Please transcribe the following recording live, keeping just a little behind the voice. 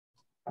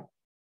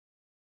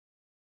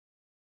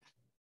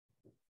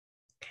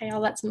Okay, I'll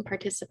let some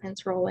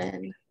participants roll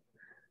in.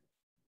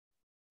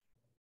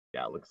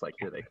 Yeah, it looks like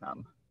here they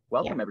come.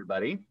 Welcome,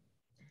 everybody.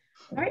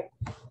 All right.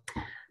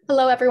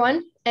 Hello,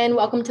 everyone, and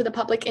welcome to the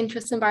Public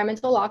Interest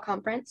Environmental Law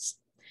Conference.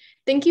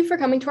 Thank you for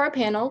coming to our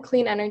panel,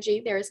 Clean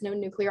Energy, There is No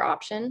Nuclear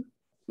Option.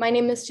 My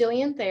name is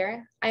Jillian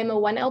Thayer. I am a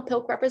 1L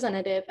PILC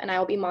representative, and I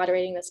will be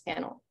moderating this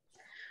panel.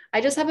 I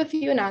just have a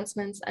few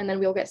announcements, and then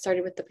we'll get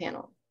started with the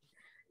panel.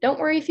 Don't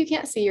worry if you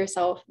can't see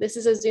yourself. This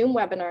is a Zoom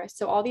webinar,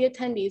 so all the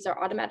attendees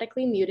are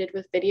automatically muted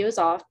with videos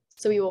off,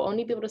 so you will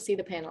only be able to see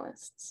the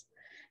panelists.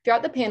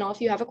 Throughout the panel,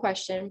 if you have a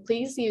question,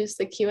 please use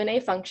the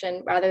Q&A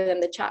function rather than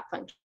the chat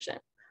function.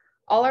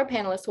 All our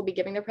panelists will be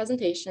giving their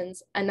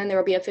presentations, and then there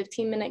will be a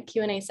 15-minute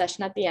Q&A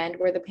session at the end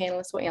where the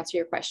panelists will answer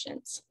your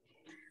questions.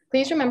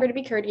 Please remember to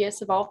be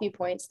courteous of all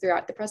viewpoints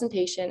throughout the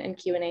presentation and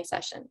Q&A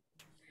session.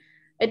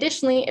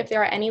 Additionally, if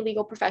there are any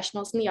legal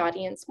professionals in the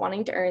audience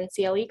wanting to earn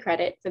CLE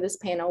credit for this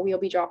panel, we will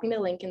be dropping the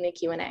link in the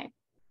Q&A.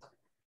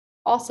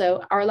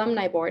 Also, our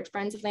alumni board,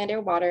 Friends of Land, Air,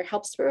 Water,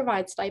 helps to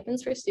provide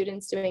stipends for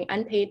students doing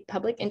unpaid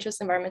public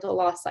interest environmental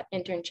law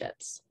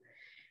internships.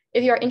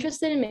 If you are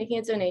interested in making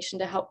a donation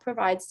to help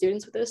provide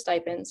students with those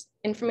stipends,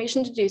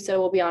 information to do so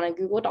will be on a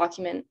Google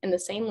document in the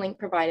same link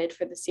provided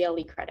for the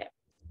CLE credit.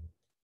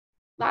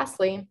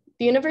 Lastly,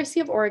 the University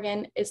of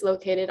Oregon is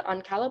located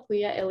on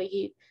Kalapuya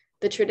Ilihi,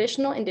 the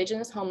traditional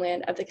indigenous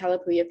homeland of the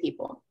Kalapuya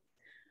people.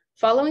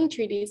 Following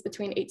treaties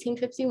between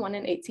 1851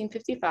 and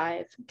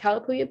 1855,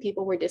 Kalapuya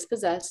people were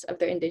dispossessed of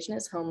their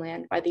indigenous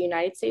homeland by the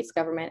United States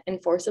government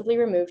and forcibly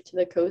removed to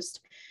the Coast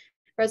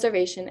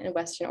Reservation in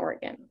Western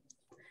Oregon.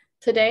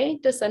 Today,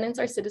 descendants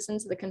are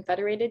citizens of the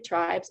Confederated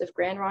Tribes of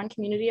Grand Ronde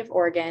Community of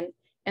Oregon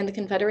and the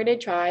Confederated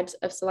Tribes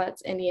of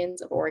Siletz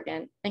Indians of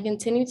Oregon, and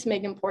continue to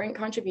make important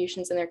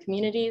contributions in their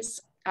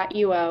communities, at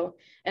UO,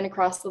 and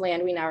across the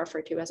land we now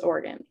refer to as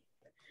Oregon.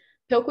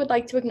 PILC would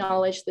like to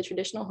acknowledge the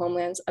traditional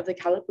homelands of the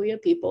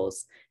Kalapuya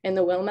peoples in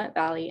the Willamette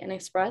Valley and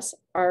express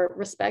our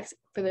respect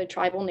for the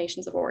tribal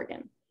nations of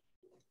Oregon.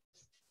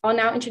 I'll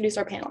now introduce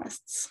our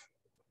panelists.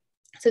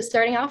 So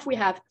starting off, we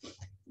have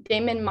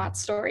Damon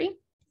Motz-Storey.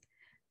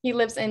 He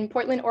lives in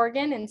Portland,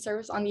 Oregon, and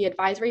serves on the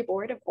advisory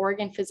board of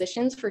Oregon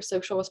Physicians for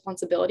Social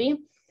Responsibility,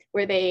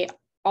 where they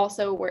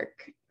also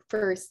work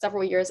for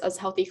several years as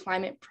Healthy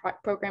Climate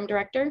Program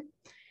Director.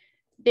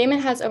 Damon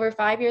has over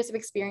 5 years of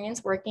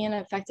experience working in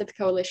effective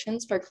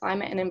coalitions for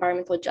climate and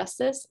environmental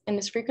justice and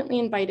is frequently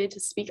invited to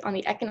speak on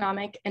the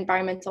economic,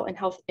 environmental, and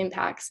health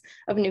impacts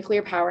of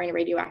nuclear power and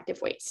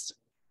radioactive waste.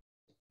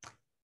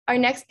 Our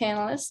next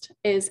panelist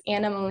is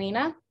Anna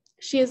Molina.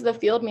 She is the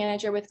field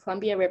manager with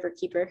Columbia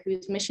Riverkeeper,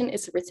 whose mission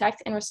is to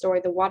protect and restore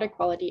the water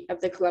quality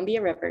of the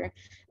Columbia River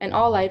and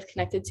all life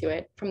connected to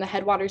it, from the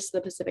headwaters to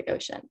the Pacific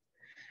Ocean.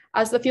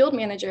 As the field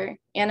manager,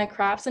 Anna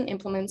crafts and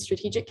implements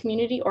strategic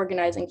community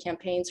organizing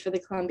campaigns for the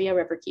Columbia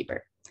Riverkeeper.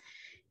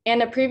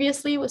 Anna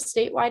previously was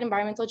statewide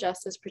environmental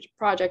justice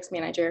projects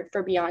manager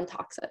for Beyond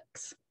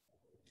Toxics.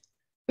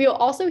 We will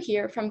also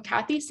hear from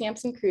Cathy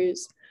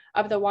Sampson-Kruse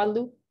of the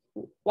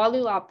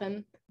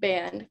Wallulapum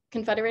Band,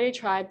 Confederated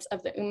Tribes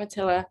of the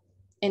Umatilla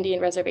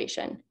Indian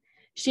Reservation.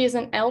 She is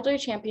an elder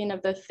champion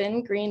of the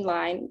Thin Green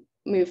Line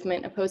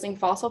movement opposing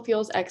fossil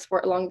fuels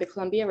export along the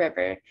Columbia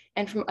River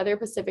and from other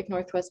Pacific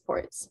Northwest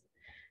ports.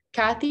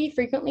 Cathy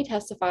frequently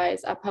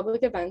testifies at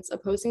public events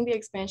opposing the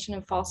expansion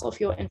of fossil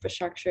fuel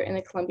infrastructure in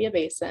the Columbia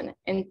Basin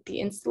and the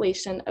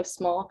installation of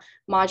small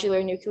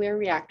modular nuclear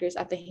reactors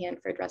at the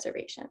Hanford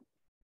Reservation.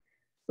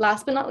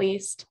 Last but not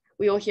least,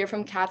 we will hear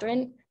from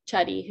Cathryn,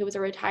 Chudy, who is a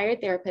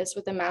retired therapist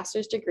with a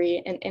master's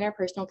degree in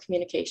interpersonal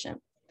communication.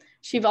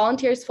 She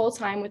volunteers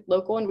full-time with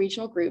local and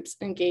regional groups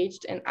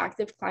engaged in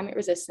active climate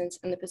resistance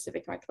in the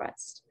Pacific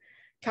Northwest.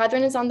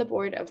 Cathryn is on the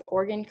board of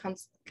Oregon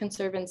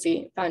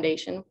Conservancy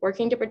Foundation,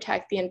 working to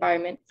protect the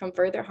environment from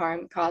further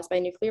harm caused by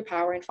nuclear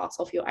power and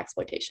fossil fuel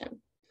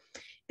exploitation.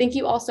 Thank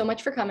you all so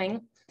much for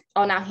coming.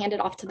 I'll now hand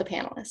it off to the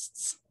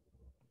panelists.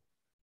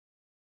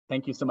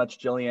 Thank you so much,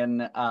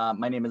 Jillian.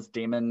 My name is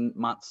Damon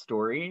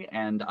Motz-Storey,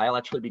 and I'll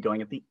actually be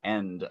going at the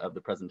end of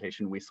the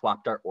presentation. We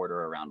swapped our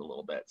order around a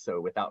little bit. So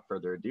without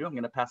further ado, I'm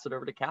going to pass it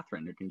over to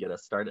Cathryn, who can get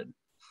us started.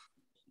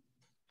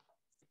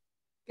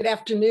 Good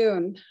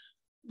afternoon.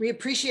 We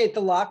appreciate the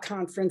Law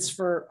Conference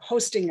for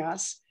hosting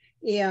us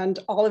and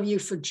all of you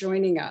for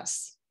joining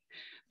us.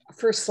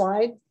 First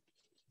slide.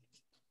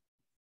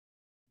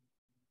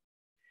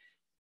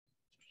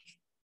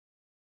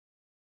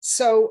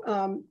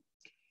 So,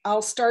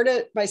 I'll start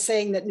it by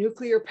saying that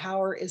nuclear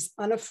power is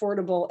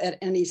unaffordable at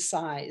any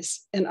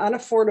size. And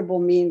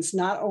unaffordable means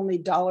not only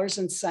dollars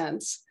and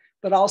cents,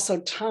 but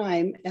also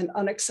time and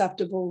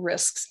unacceptable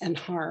risks and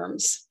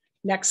harms.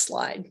 Next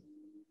slide.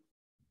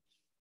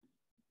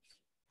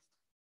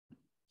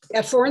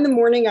 At 4 in the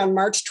morning on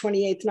March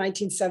 28,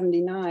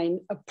 1979,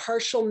 a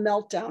partial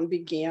meltdown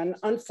began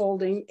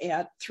unfolding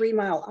at 3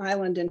 Mile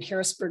Island in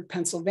Harrisburg,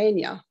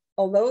 Pennsylvania.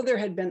 Although there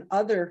had been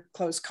other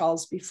close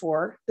calls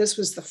before, this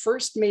was the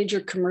first major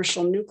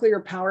commercial nuclear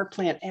power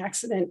plant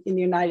accident in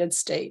the United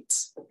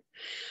States.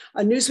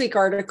 A Newsweek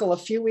article a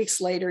few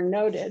weeks later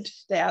noted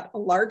that a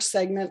large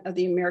segment of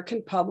the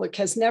American public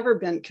has never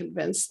been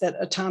convinced that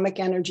atomic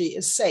energy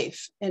is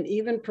safe, and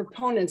even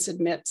proponents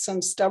admit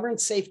some stubborn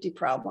safety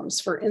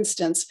problems, for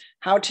instance,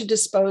 how to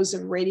dispose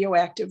of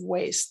radioactive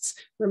wastes,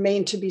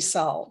 remain to be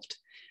solved.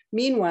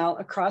 Meanwhile,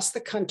 across the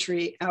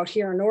country, out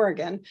here in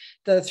Oregon,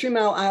 the 3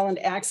 Mile Island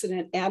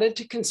accident added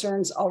to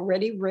concerns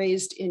already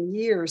raised in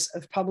years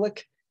of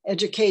public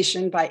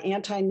education by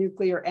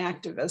anti-nuclear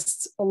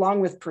activists, along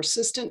with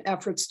persistent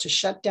efforts to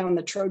shut down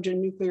the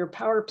Trojan nuclear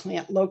power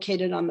plant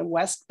located on the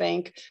west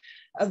bank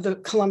of the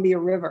Columbia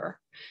River.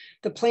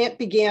 The plant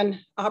began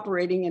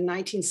operating in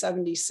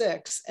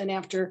 1976, and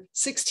after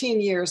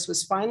 16 years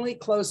was finally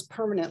closed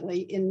permanently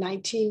in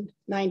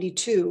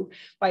 1992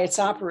 by its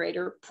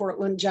operator,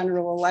 Portland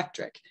General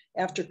Electric,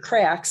 after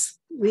cracks,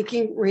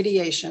 leaking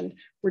radiation,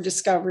 were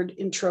discovered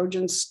in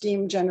Trojan's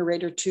steam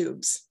generator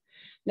tubes.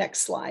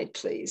 Next slide,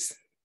 please.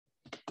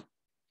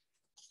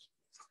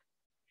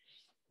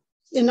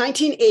 In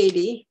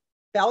 1980,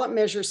 ballot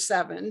measure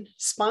 7,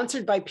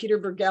 sponsored by Peter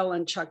Burgell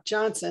and Chuck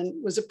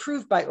Johnson, was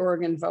approved by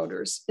Oregon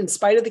voters, in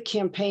spite of the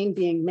campaign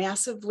being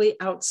massively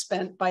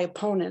outspent by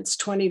opponents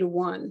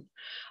 20-1.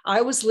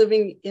 I was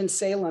living in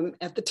Salem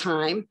at the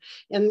time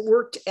and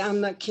worked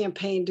on the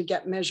campaign to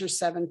get measure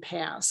 7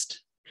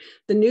 passed.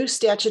 The new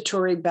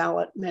statutory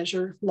ballot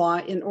measure law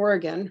in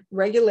Oregon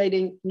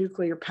regulating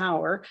nuclear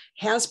power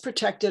has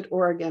protected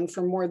Oregon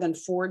for more than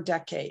 4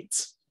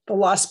 decades. The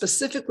law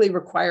specifically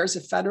requires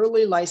a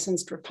federally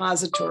licensed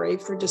repository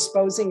for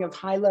disposing of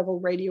high-level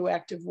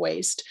radioactive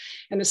waste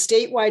and a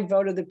statewide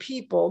vote of the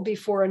people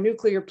before a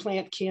nuclear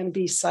plant can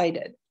be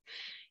sited.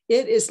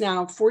 It is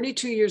now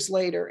 42 years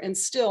later, and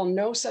still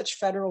no such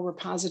federal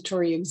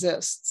repository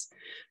exists.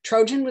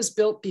 Trojan was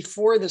built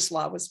before this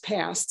law was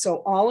passed, so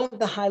all of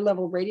the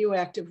high-level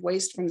radioactive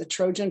waste from the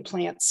Trojan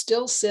plant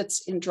still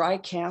sits in dry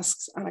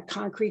casks on a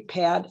concrete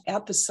pad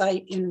at the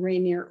site in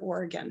Rainier,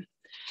 Oregon.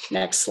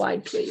 Next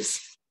slide,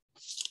 please.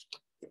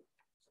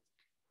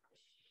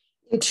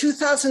 In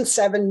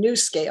 2007,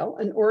 NuScale,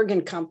 an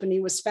Oregon company,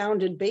 was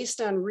founded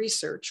based on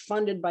research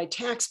funded by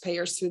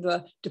taxpayers through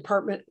the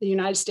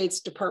United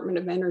States Department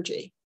of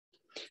Energy.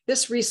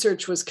 This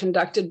research was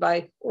conducted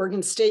by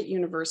Oregon State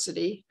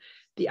University,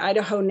 the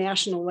Idaho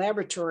National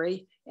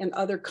Laboratory, and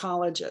other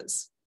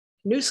colleges.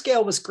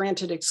 NuScale was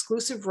granted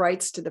exclusive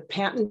rights to the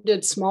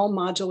patented small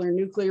modular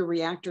nuclear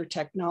reactor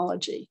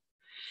technology.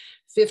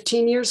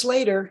 15 years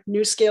later,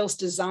 NuScale's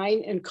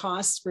design and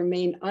costs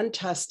remain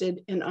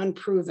untested and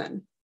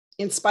unproven.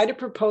 In spite of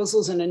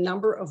proposals in a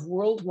number of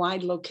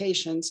worldwide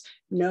locations,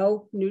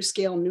 no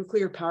NuScale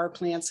nuclear power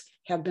plants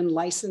have been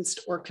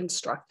licensed or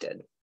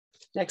constructed.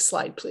 Next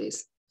slide,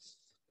 please.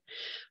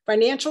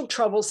 Financial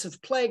troubles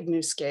have plagued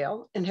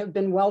NuScale and have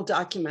been well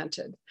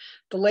documented.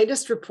 The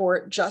latest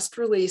report, just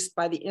released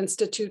by the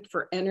Institute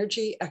for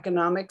Energy,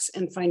 Economics,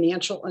 and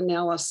Financial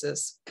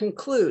Analysis,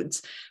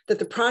 concludes that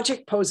the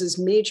project poses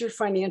major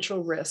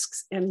financial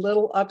risks and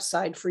little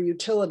upside for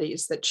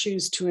utilities that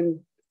choose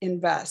to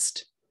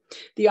invest.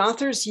 The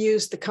authors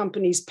used the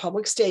company's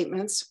public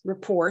statements,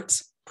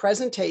 reports,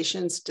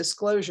 presentations,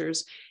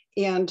 disclosures,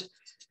 and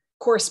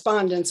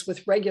correspondence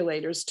with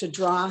regulators to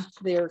draw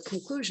their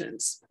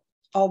conclusions.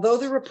 Although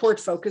the report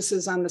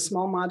focuses on the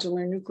small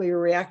modular nuclear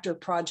reactor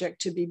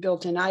project to be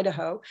built in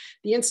Idaho,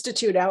 the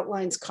Institute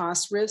outlines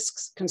cost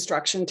risks,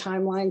 construction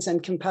timelines,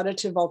 and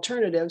competitive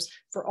alternatives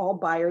for all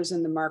buyers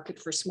in the market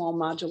for small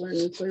modular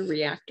nuclear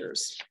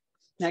reactors.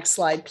 Next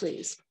slide,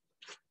 please.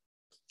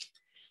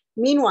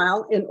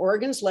 Meanwhile, in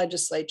Oregon's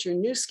legislature,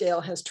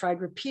 NuScale has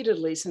tried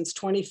repeatedly since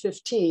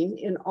 2015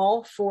 in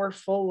all 4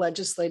 full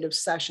legislative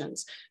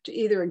sessions to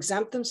either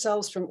exempt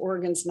themselves from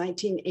Oregon's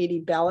 1980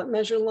 ballot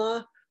measure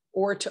law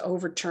or to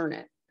overturn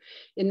it.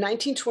 In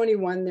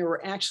 1921, there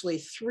were actually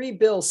 3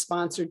 bills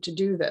sponsored to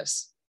do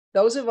this.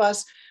 Those of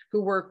us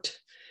who worked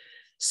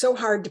so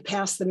hard to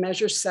pass the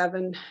Measure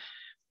 7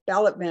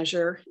 ballot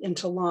measure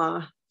into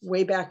law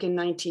way back in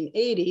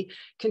 1980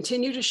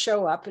 continue to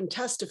show up and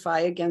testify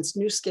against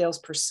NuScale's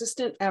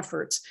persistent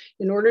efforts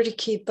in order to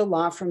keep the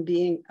law from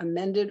being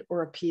amended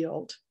or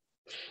appealed.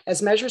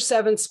 As Measure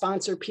 7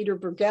 sponsor Peter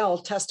Burgell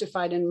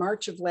testified in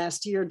March of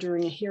last year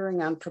during a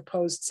hearing on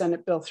proposed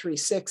Senate Bill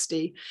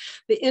 360,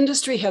 the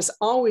industry has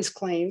always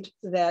claimed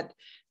that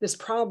this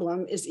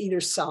problem is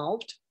either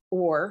solved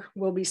or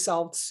will be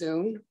solved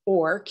soon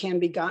or can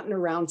be gotten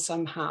around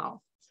somehow.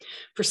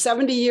 For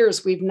 70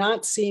 years, we've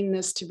not seen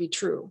this to be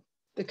true.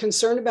 The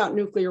concern about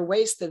nuclear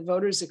waste that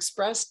voters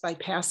expressed by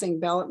passing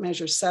ballot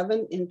measure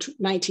 7 in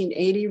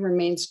 1980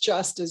 remains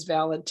just as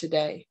valid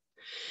today.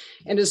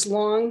 And as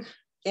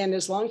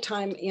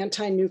longtime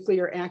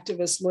anti-nuclear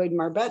activist Lloyd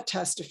Marbett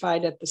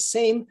testified at the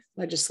same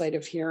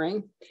legislative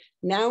hearing,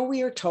 now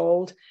we are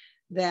told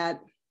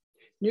that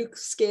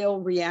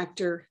NuScale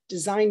reactor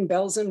design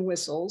bells and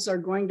whistles are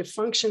going to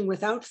function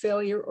without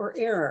failure or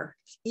error,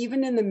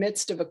 even in the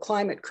midst of a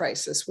climate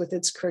crisis with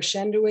its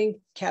crescendoing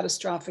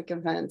catastrophic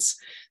events,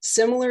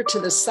 similar to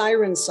the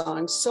siren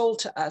song sold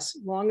to us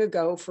long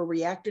ago for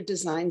reactor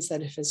designs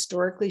that have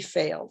historically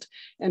failed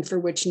and for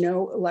which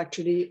no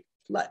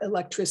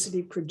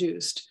electricity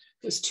produced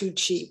was too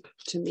cheap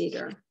to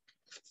meter.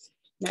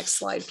 Next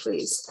slide,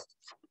 please.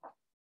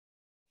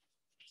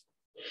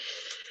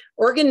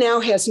 Oregon now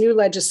has new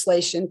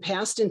legislation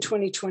passed in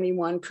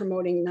 2021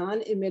 promoting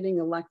non-emitting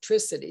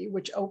electricity,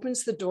 which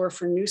opens the door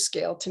for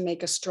NuScale to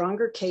make a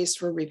stronger case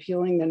for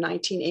repealing the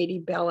 1980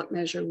 ballot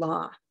measure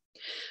law.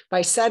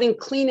 By setting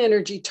clean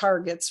energy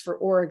targets for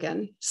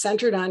Oregon,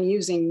 centered on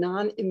using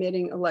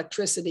non-emitting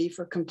electricity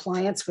for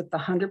compliance with the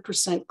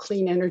 100%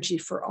 clean energy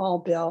for all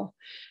bill,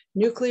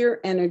 nuclear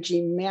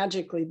energy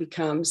magically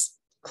becomes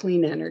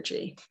clean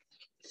energy.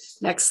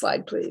 Next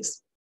slide,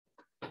 please.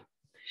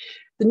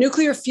 The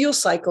nuclear fuel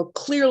cycle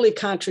clearly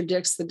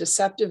contradicts the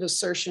deceptive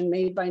assertion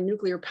made by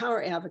nuclear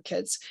power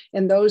advocates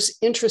and those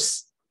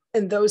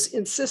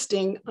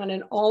insisting on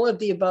an all of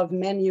the above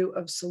menu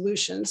of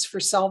solutions for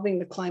solving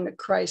the climate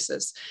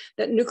crisis,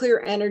 that nuclear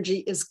energy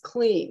is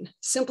clean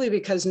simply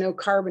because no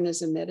carbon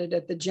is emitted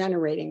at the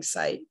generating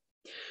site.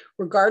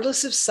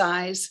 Regardless of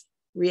size,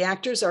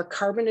 reactors are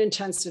carbon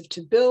intensive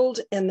to build,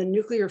 and the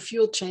nuclear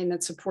fuel chain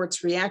that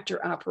supports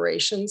reactor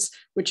operations,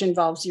 which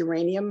involves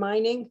uranium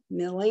mining,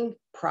 milling,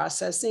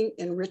 processing,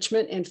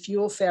 enrichment, and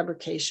fuel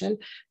fabrication,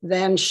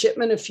 then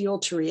shipment of fuel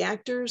to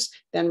reactors,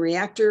 then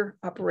reactor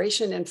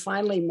operation, and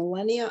finally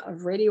millennia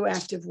of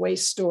radioactive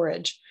waste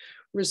storage,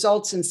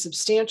 results in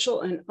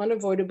substantial and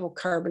unavoidable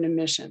carbon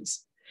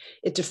emissions.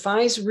 It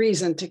defies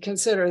reason to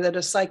consider that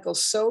a cycle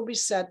so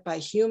beset by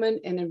human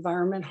and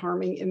environment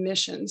harming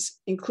emissions,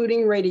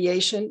 including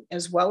radiation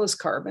as well as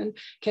carbon,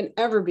 can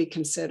ever be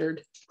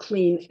considered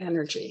clean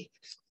energy.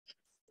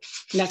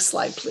 Next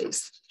slide,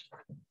 please.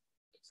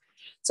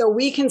 So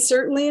we can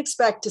certainly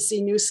expect to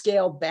see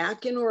NuScale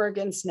back in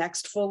Oregon's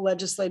next full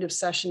legislative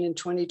session in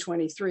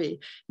 2023,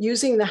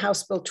 using the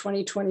House Bill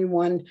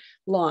 2021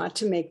 law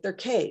to make their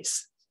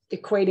case,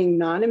 equating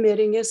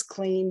non-emitting as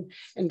clean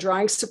and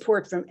drawing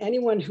support from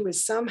anyone who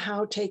is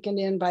somehow taken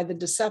in by the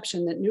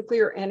deception that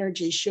nuclear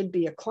energy should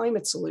be a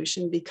climate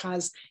solution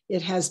because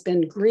it has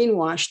been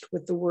greenwashed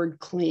with the word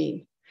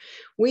clean.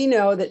 We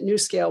know that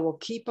NuScale will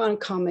keep on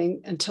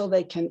coming until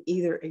they can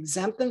either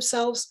exempt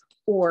themselves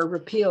or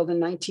repeal the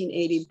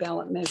 1980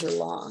 ballot measure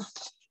law.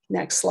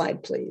 Next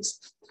slide, please.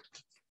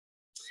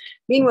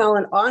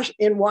 Meanwhile,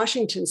 in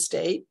Washington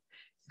state,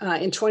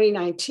 in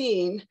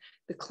 2019,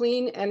 the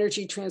Clean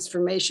Energy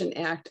Transformation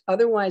Act,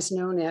 otherwise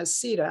known as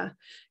CETA,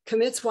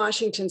 commits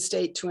Washington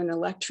state to an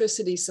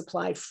electricity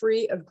supply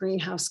free of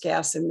greenhouse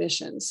gas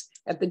emissions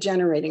at the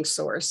generating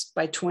source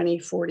by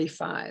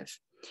 2045.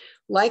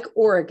 Like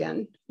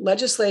Oregon,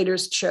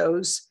 legislators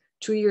chose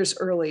 2 years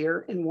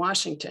earlier in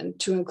Washington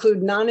to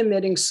include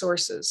non-emitting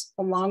sources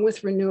along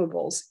with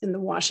renewables in the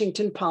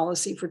Washington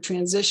policy for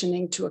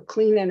transitioning to a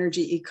clean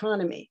energy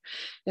economy,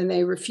 and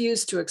they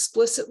refused to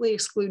explicitly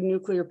exclude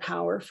nuclear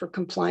power for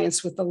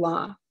compliance with the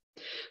law.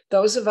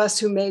 Those of us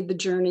who made the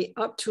journey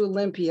up to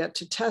Olympia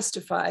to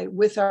testify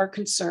with our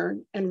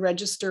concern and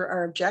register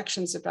our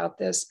objections about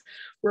this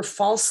were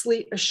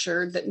falsely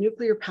assured that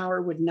nuclear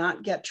power would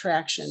not get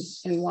traction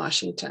in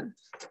Washington.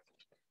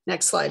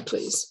 Next slide,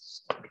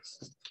 please.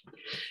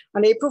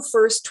 On April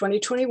 1st,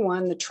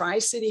 2021, the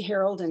Tri-City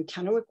Herald in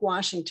Kennewick,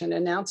 Washington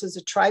announces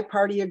a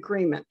tri-party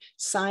agreement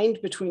signed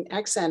between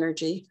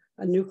X-Energy,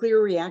 a nuclear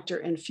reactor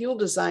and fuel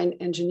design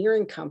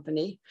engineering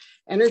company,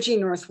 Energy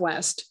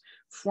Northwest,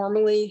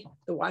 formerly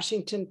the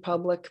Washington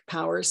Public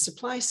Power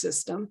Supply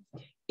System,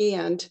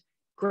 and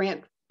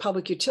Grant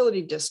Public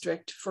Utility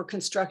District for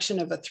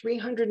construction of a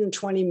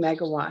 320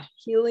 megawatt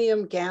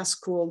helium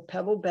gas-cooled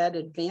pebble bed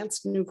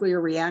advanced nuclear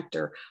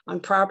reactor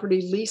on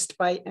property leased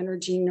by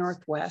Energy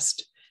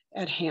Northwest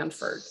at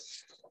Hanford.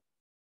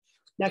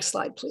 Next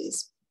slide,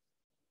 please.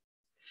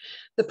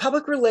 The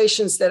public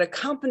relations that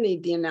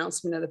accompanied the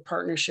announcement of the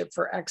partnership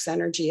for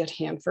X-Energy at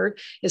Hanford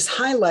is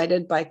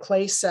highlighted by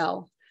Clay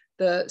Sell,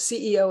 the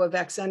CEO of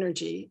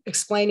X-Energy,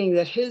 explaining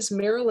that his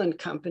Maryland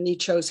company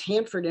chose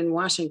Hanford in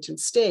Washington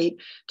state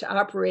to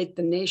operate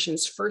the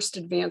nation's first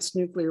advanced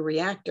nuclear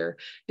reactor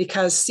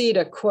because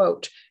CETA,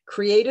 quote,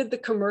 created the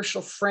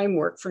commercial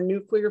framework for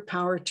nuclear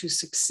power to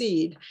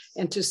succeed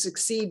and to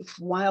succeed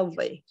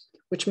wildly,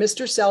 which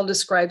Mr. Sell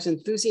describes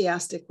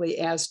enthusiastically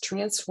as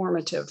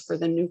transformative for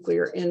the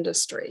nuclear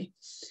industry.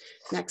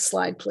 Next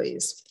slide,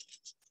 please.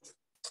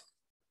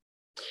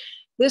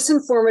 This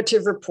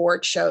informative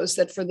report shows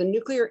that for the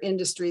nuclear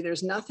industry,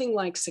 there's nothing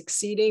like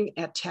succeeding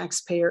at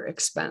taxpayer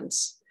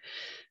expense.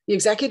 The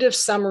executive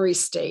summary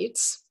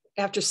states,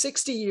 after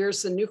 60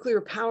 years, the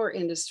nuclear power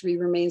industry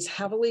remains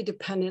heavily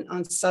dependent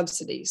on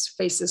subsidies,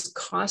 faces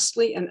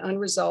costly and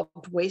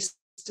unresolved waste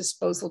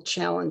disposal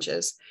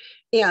challenges,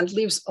 and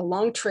leaves a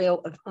long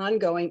trail of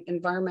ongoing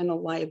environmental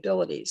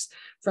liabilities,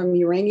 from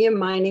uranium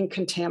mining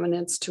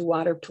contaminants to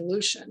water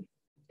pollution.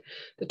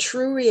 The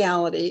true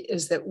reality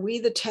is that we,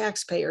 the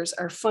taxpayers,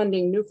 are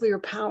funding nuclear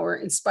power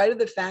in spite of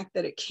the fact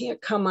that it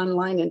can't come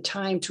online in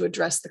time to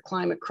address the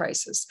climate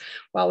crisis,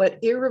 while it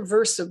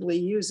irreversibly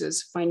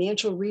uses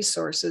financial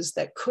resources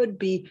that could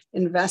be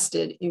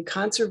invested in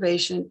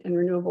conservation and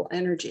renewable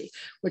energy,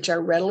 which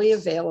are readily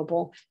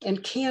available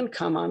and can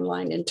come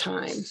online in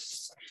time.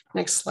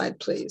 Next slide,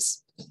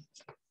 please.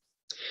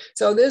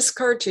 So this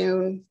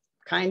cartoon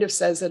kind of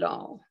says it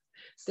all.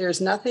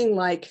 There's nothing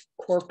like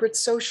corporate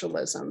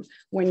socialism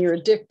when you're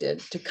addicted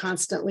to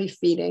constantly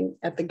feeding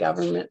at the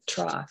government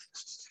trough.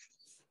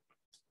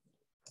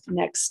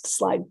 Next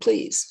slide,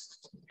 please.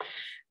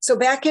 So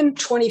back in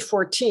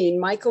 2014,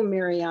 Michael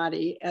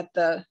Mariotti at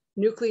the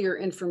Nuclear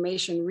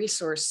Information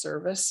Resource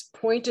Service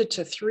pointed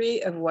to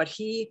 3 of what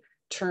he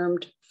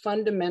termed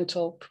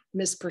fundamental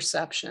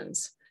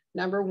misperceptions.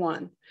 Number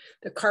 1,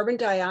 the carbon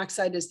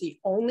dioxide is the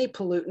only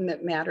pollutant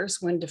that matters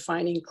when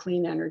defining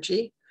clean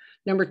energy.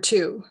 Number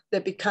 2,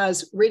 that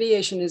because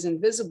radiation is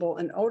invisible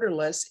and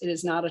odorless, it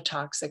is not a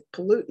toxic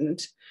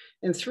pollutant.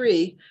 And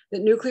 3,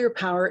 that nuclear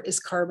power is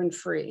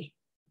carbon-free.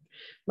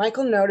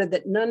 Michael noted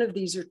that none of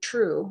these are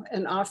true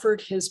and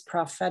offered his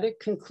prophetic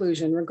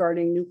conclusion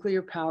regarding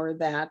nuclear power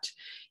that,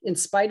 in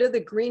spite of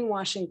the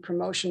greenwashing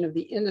promotion of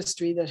the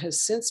industry that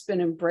has since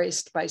been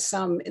embraced by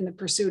some in the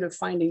pursuit of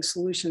finding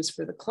solutions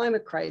for the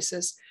climate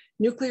crisis,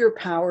 nuclear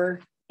power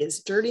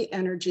is dirty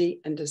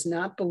energy and does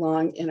not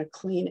belong in a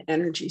clean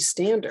energy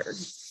standard.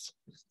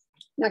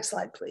 Next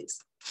slide, please.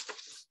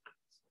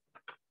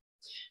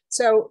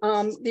 So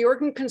the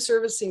Oregon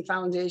Conservancy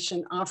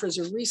Foundation offers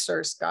a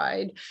resource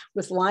guide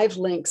with live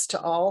links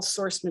to all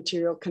source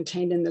material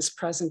contained in this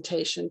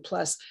presentation,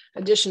 plus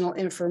additional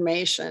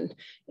information.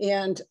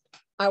 And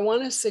I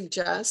want to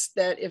suggest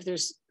that if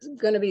there's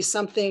going to be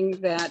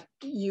something that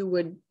you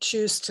would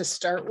choose to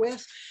start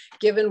with,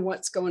 given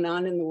what's going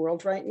on in the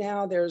world right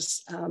now,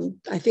 there's,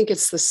 I think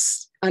it's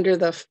this under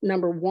the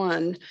number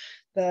 1,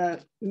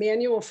 the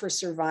Manual for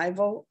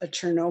Survival, A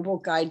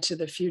Chernobyl Guide to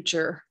the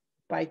Future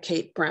by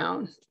Kate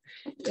Brown.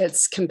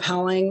 It's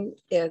compelling,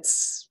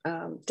 it's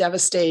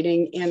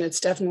devastating, and it's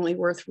definitely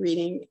worth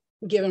reading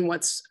given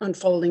what's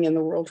unfolding in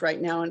the world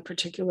right now, and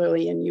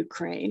particularly in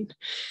Ukraine.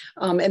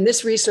 And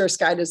this resource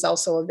guide is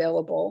also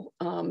available.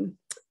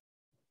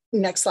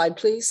 Next slide,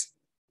 please.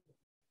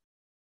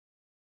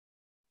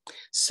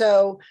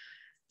 So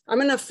I'm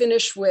going to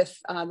finish with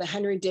the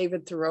Henry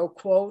David Thoreau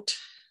quote.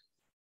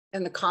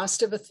 And the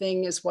cost of a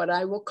thing is what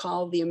I will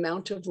call the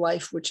amount of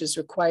life which is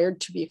required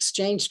to be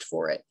exchanged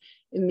for it,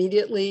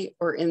 immediately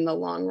or in the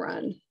long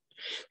run.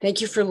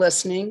 Thank you for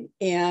listening.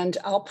 And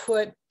I'll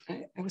put,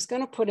 I was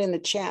going to put in the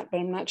chat, but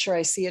I'm not sure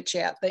I see a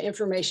chat, the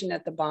information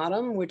at the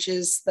bottom, which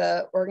is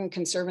the Oregon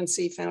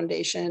Conservancy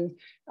Foundation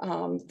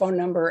phone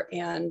number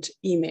and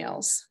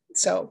emails.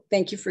 So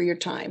thank you for your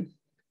time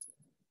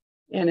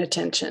and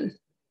attention.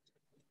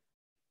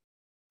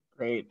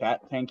 Great,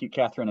 thank you,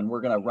 Cathryn. And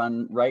we're going to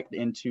run right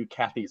into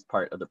Cathy's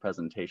part of the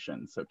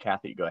presentation. So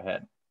Cathy, go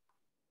ahead.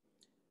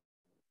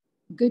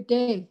 Good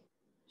day.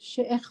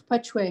 She'ech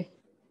Pachwe.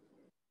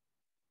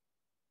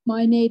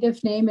 My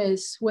native name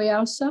is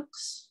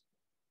Wayausuks.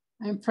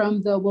 I'm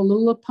from the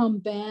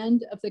Wallulapum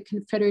band of the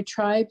Confederated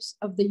tribes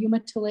of the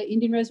Umatilla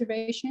Indian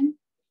Reservation.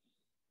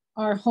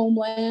 Our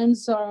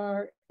homelands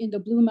are in the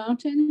Blue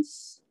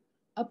Mountains,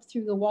 up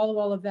through the Walla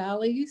Walla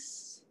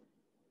valleys,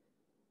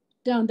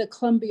 down the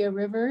Columbia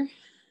River,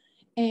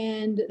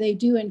 and they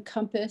do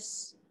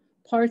encompass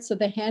parts of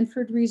the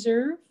Hanford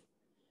Reserve.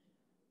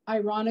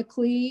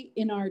 Ironically,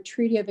 in our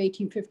Treaty of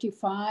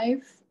 1855,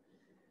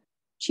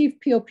 Chief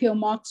Pio Pio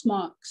Mox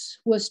Mox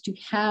was to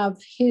have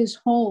his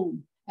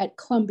home at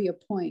Columbia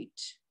Point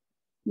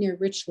near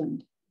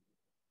Richland.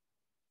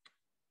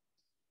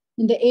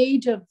 In the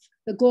age of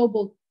the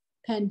global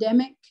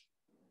pandemic,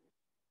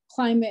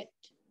 climate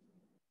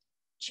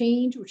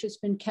change, which has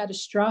been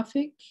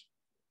catastrophic,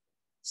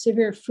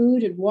 severe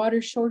food and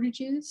water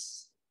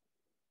shortages,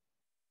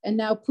 and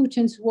now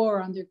Putin's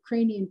war on the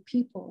Ukrainian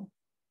people,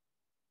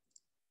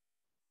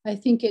 I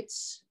think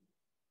it's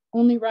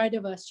only right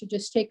of us to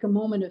just take a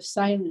moment of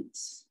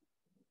silence.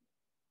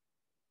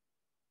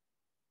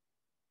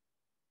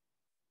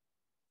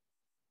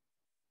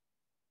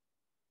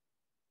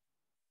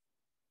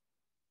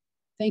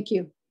 Thank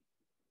you.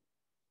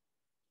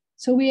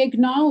 So we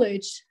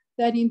acknowledge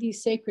that in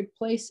these sacred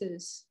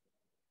places,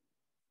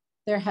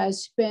 there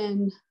has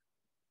been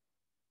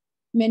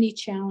many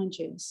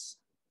challenges.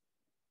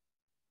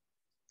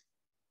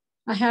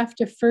 I have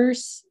to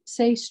first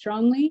say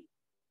strongly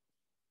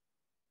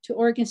to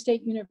Oregon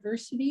State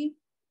University,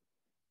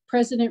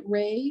 President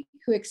Ray,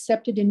 who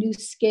accepted a new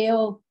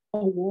scale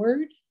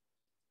award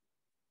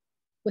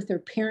with their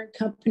parent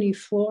company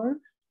Fluor.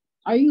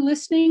 Are you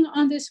listening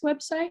on this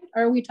website?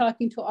 Or are we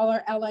talking to all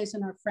our allies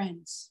and our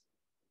friends?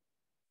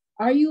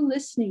 Are you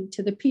listening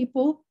to the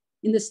people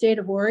in the state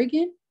of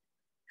Oregon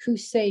who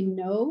say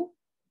no,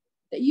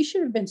 that you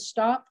should have been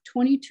stopped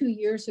 22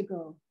 years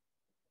ago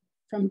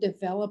from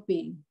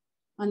developing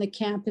on the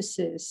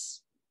campuses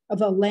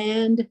of a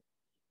land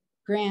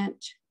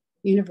grant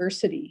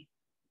university?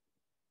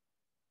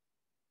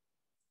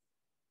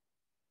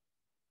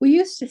 We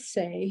used to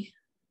say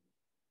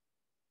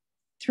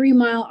 3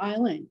 Mile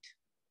Island.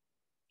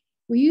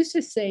 We used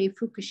to say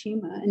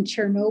Fukushima and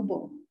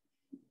Chernobyl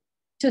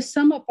to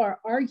sum up our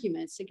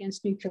arguments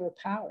against nuclear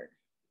power.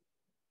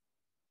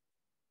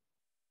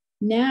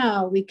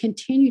 Now we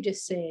continue to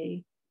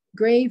say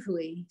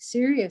gravely,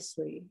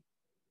 seriously,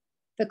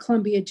 the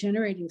Columbia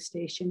Generating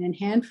Station in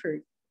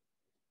Hanford.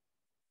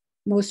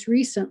 Most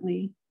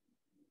recently,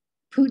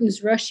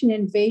 Putin's Russian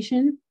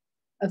invasion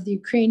of the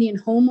Ukrainian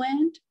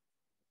homeland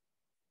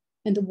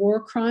and the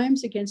war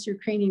crimes against the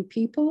Ukrainian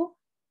people.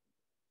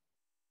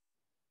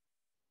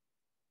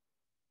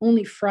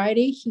 Only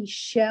Friday, he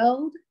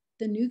shelled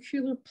the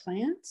nuclear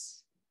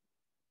plants.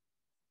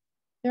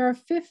 There are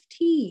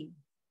 15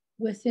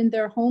 within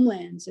their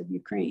homelands of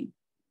Ukraine.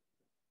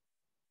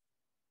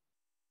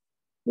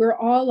 We're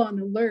all on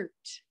alert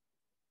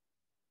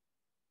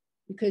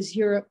because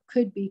Europe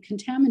could be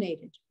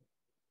contaminated.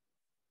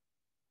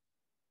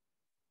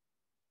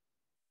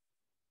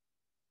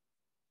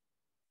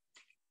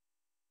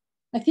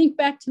 I think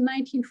back to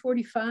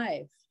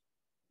 1945.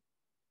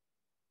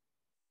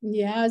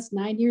 Yeah, it's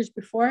 9 years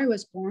before I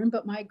was born,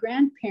 but my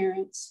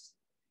grandparents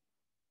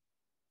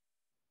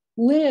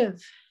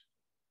live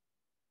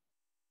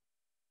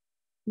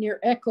near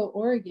Echo,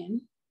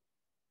 Oregon,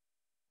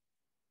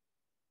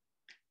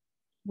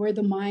 where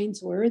the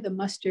mines were, the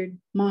mustard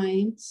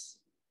mines,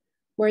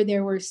 where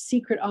there were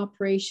secret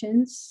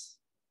operations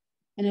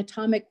and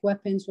atomic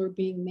weapons were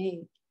being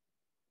made.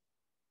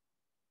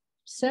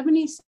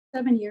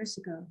 77 years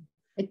ago.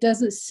 It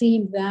doesn't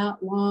seem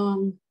that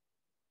long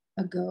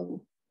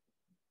ago.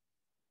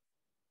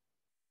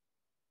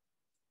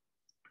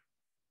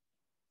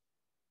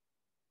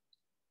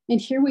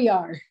 And here we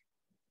are,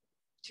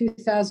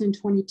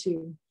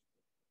 2022.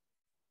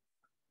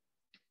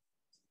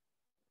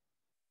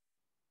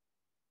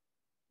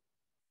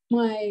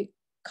 My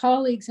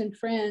colleagues and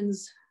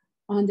friends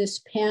on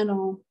this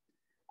panel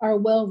are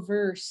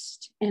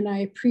well-versed, and I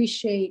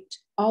appreciate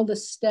all the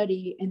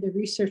study and the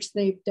research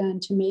they've done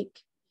to make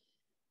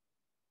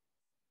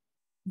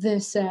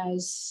this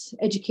as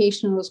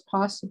educational as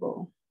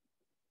possible.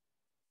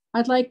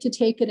 I'd like to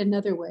take it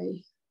another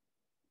way,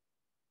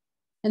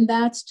 and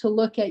that's to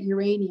look at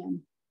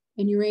uranium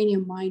and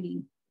uranium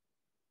mining.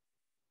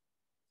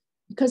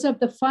 Because of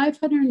the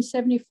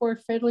 574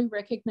 federally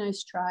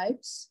recognized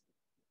tribes,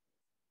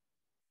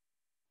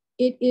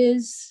 it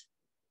is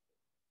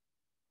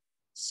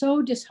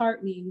so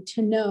disheartening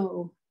to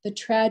know the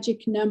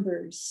tragic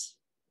numbers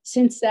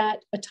since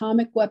that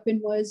atomic weapon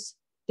was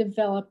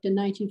developed in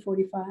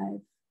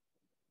 1945,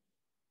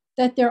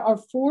 that there are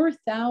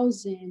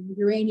 4,000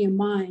 uranium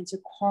mines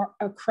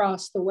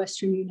across the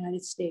Western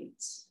United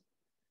States.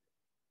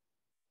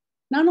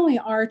 Not only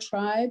our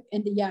tribe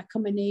and the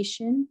Yakima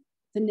Nation,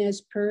 the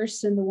Nez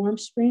Perce and the Warm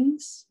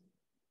Springs,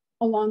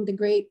 along the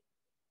Great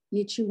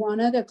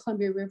Nichiwana, the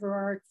Columbia River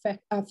are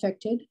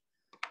affected,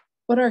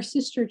 but our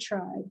sister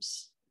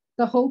tribes,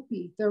 the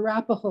Hopi, the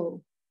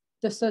Arapaho,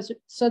 the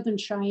Southern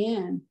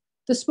Cheyenne,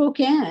 the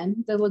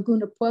Spokane, the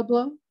Laguna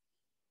Pueblo,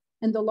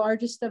 and the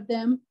largest of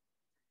them,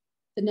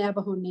 the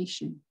Navajo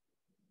Nation.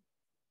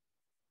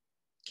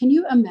 Can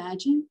you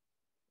imagine?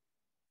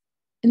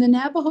 In the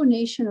Navajo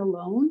Nation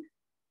alone,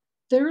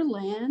 their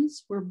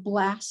lands were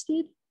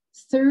blasted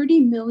 30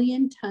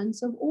 million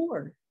tons of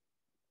ore.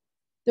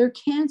 Their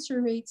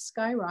cancer rates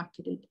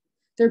skyrocketed.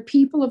 Their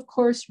people, of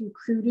course,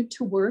 recruited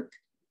to work,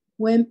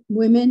 women,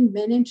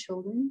 men, and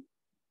children.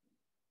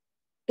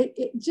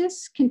 It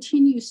just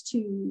continues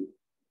to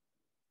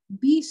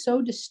be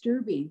so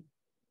disturbing.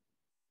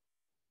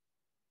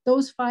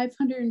 Those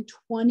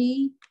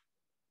 520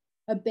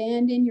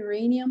 abandoned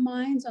uranium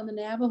mines on the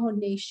Navajo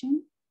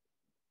Nation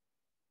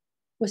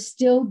with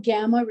still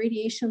gamma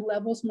radiation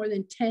levels more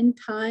than 10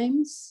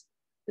 times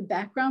the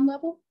background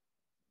level.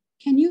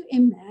 Can you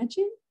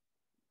imagine?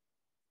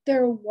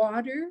 Their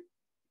water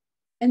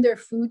and their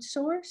food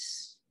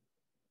source,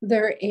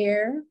 their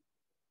air,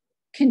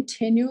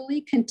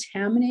 continually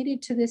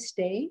contaminated to this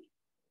day.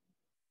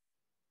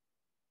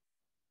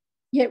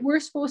 Yet we're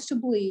supposed to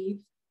believe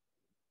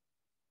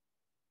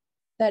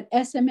that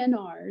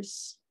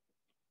SMNRs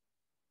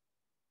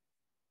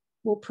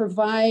will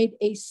provide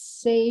a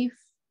safe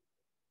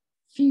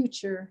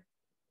future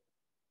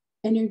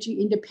energy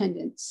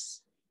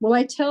independence. Well,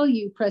 I tell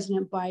you,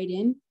 President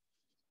Biden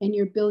and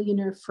your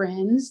billionaire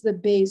friends, the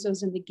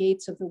Bezos and the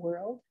Gates of the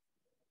world,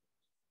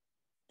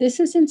 this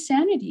is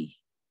insanity.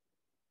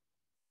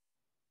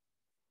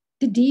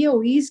 The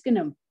DOE is going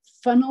to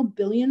funnel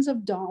billions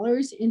of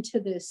dollars into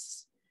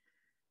this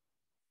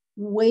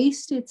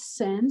wasted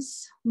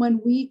sense when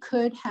we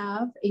could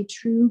have a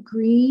true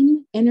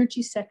green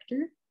energy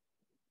sector.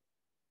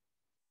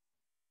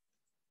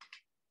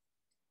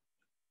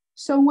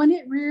 So when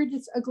it reared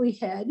its ugly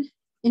head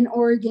in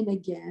Oregon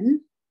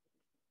again,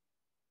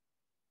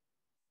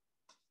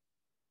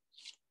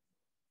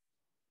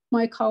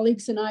 my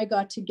colleagues and I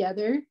got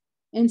together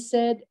and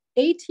said,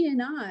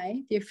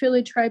 ATNI, the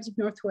Affiliated Tribes of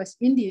Northwest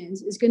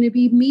Indians, is going to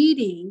be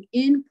meeting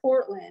in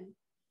Portland.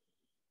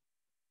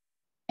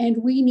 And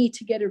we need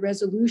to get a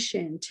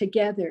resolution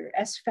together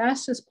as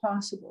fast as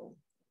possible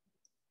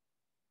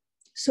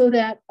so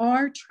that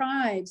our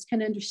tribes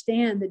can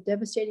understand the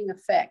devastating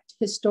effect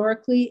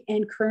historically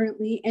and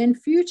currently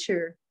and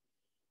future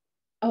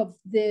of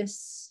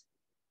this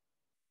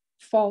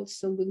false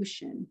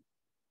solution.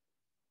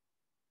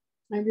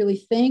 I'm really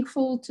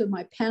thankful to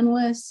my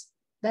panelists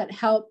that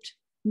helped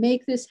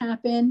make this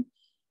happen,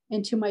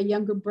 and to my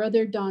younger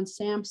brother, Don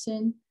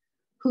Sampson,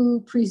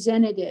 who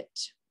presented it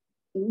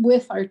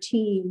with our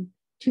team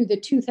to the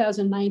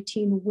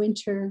 2019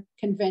 Winter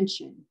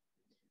Convention,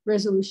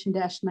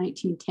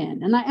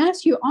 Resolution-1910. And I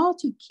ask you all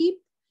to keep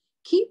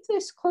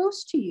this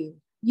close to you.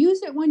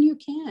 Use it when you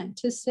can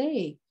to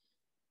say,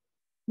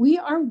 we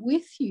are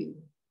with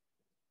you.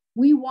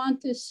 We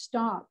want this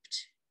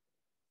stopped.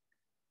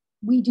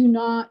 We do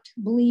not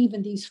believe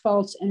in these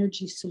false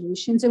energy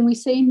solutions, and we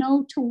say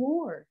no to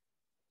war.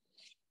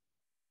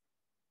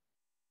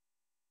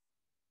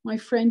 My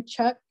friend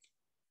Chuck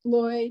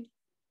Lloyd,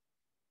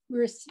 we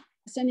were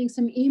sending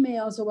some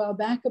emails a while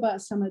back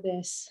about some of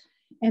this.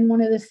 And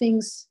one of the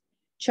things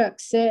Chuck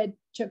said,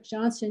 Chuck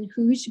Johnson,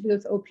 who used to be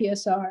with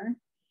OPSR,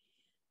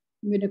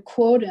 I'm going to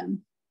quote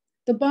him: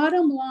 "The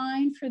bottom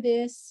line for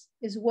this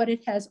is what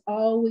it has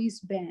always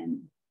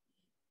been.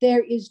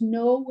 There is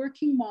no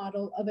working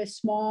model of a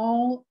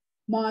small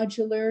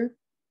modular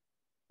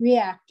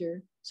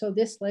reactor, so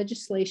this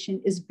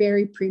legislation is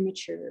very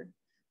premature.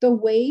 The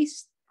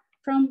waste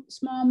from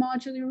small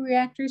modular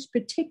reactors,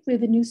 particularly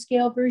the new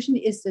scale version,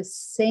 is the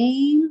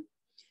same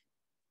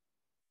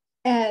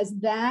as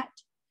that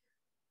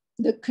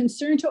the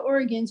concern to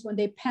Oregons when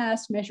they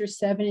passed Measure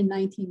 7 in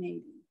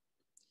 1980.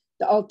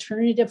 The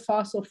alternative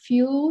fossil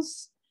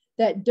fuels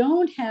that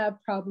don't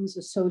have problems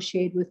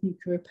associated with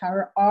nuclear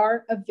power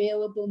are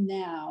available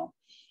now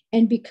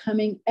and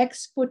becoming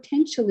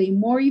exponentially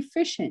more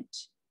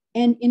efficient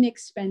and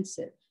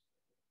inexpensive.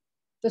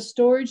 The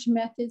storage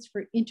methods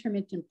for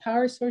intermittent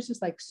power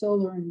sources like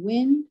solar and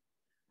wind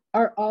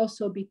are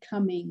also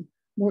becoming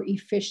more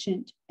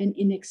efficient and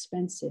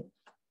inexpensive."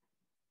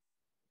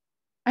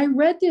 I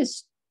read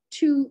this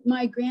to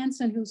my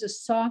grandson, who's a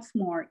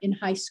sophomore in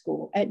high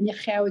school at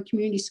Nechawi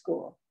Community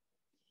School.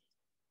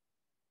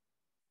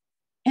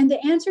 And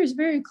the answer is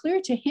very clear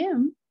to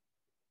him.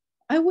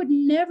 I would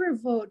never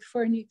vote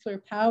for nuclear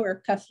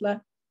power,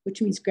 Kathla,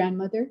 which means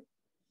grandmother.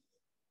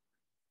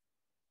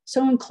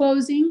 So in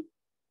closing,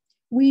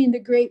 we in the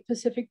Great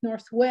Pacific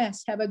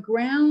Northwest have a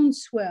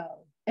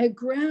groundswell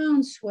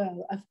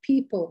of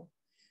people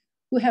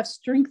who have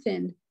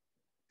strengthened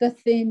the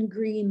thin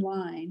green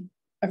line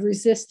of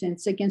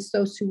resistance against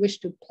those who wish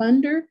to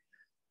plunder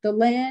the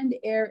land,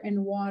 air,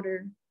 and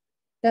water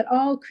that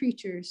all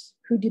creatures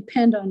who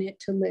depend on it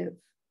to live.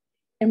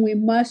 And we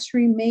must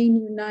remain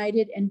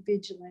united and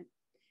vigilant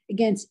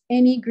against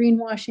any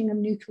greenwashing of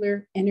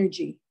nuclear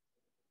energy.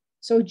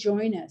 So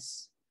join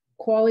us.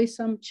 Kwali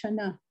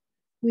Samchana.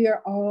 We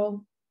are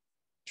all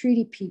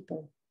treaty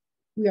people.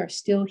 We are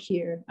still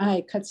here.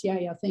 Ai,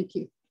 Katsiaya, thank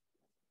you.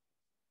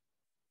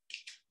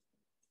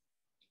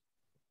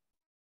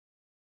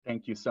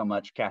 Thank you so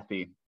much,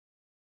 Cathy.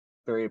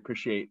 Very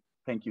appreciate.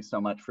 Thank you so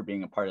much for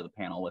being a part of the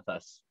panel with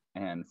us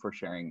and for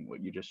sharing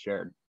what you just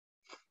shared.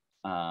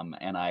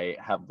 And I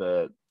have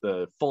the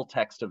full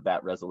text of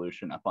that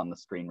resolution up on the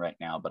screen right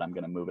now, but I'm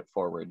going to move it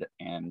forward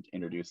and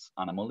introduce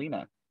Ana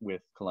Molina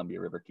with Columbia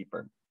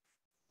Riverkeeper.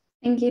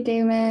 Thank you,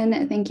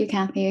 Damon. Thank you,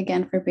 Cathy,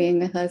 again for being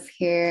with us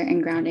here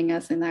and grounding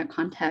us in that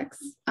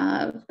context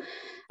of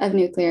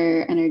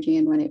nuclear energy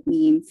and what it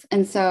means.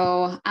 And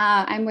so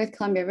I'm with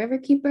Columbia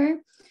Riverkeeper.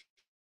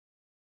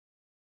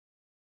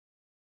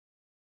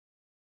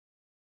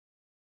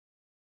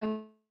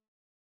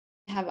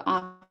 Have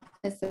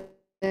offices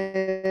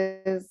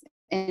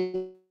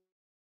in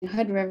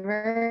Hood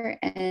River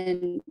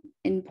and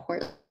in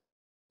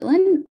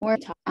Portland, or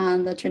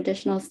on the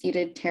traditional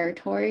ceded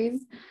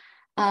territories.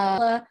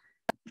 The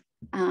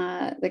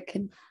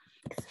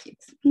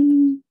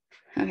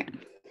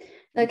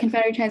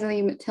Confederated Tribes of the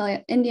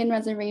Umatilla Indian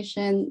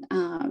Reservation,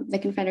 the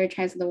Confederated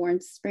Tribes of the Warm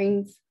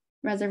Springs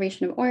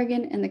Reservation of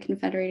Oregon, and the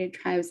Confederated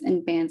Tribes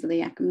and Bands of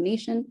the Yakama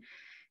Nation,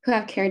 who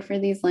have cared for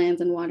these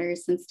lands and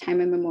waters since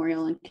time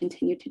immemorial and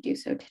continue to do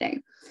so today.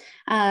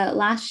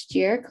 Last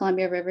year,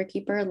 Columbia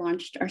Riverkeeper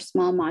launched our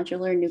small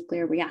modular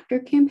nuclear reactor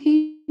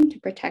campaign to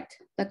protect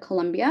the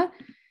Columbia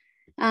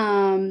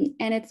and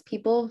its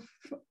people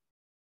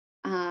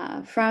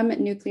from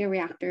nuclear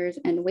reactors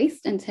and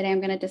waste. And today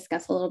I'm going to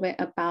discuss a little bit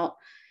about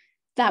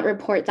that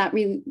report that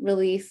we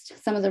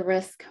released, some of the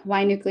risk,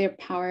 why nuclear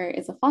power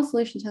is a false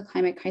solution to the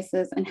climate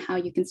crisis, and how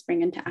you can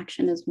spring into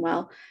action as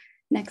well.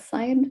 Next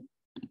slide.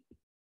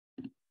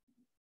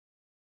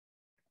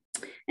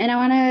 And I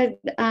want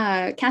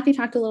to, Cathy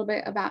talked a little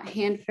bit about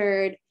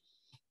Hanford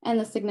and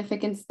the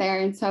significance there.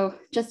 And so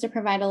just to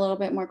provide a little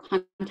bit more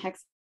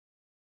context,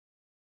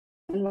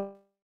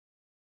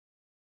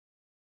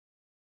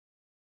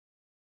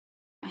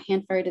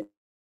 Hanford is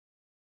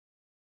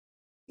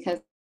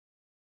because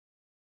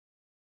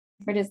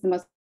Hanford is the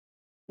most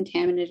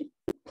contaminated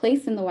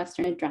place in the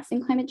Western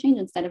addressing climate change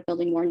instead of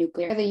building more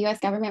nuclear. The US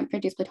government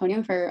produced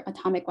plutonium for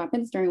atomic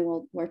weapons during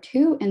World War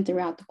II and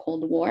throughout the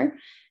Cold War.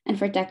 And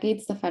for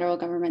decades, the federal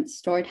government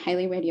stored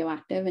highly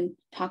radioactive and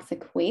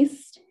toxic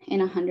waste in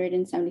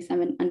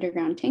 177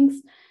 underground tanks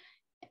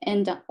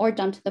or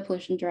dumped the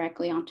pollution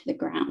directly onto the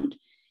ground.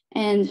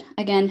 And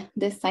again,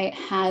 this site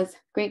has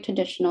great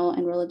traditional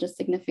and religious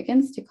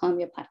significance to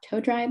Columbia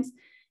Plateau tribes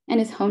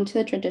and is home to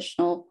the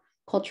traditional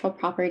cultural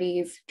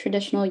properties,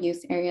 traditional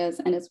use areas,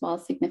 and as well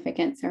as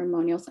significant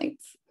ceremonial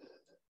sites.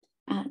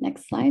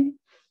 Next slide.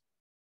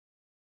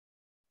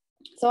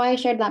 So why I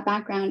shared that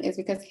background is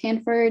because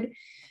Hanford,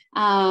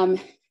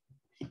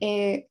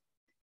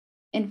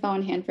 info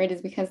on Hanford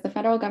is because the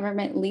federal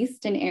government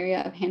leased an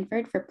area of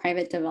Hanford for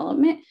private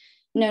development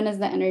known as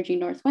the Energy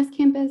Northwest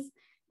Campus.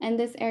 And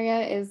this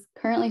area is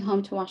currently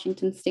home to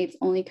Washington State's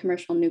only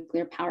commercial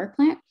nuclear power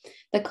plant,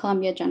 the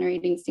Columbia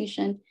Generating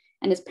Station,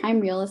 and is prime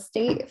real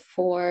estate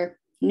for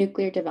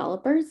nuclear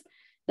developers.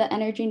 The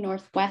Energy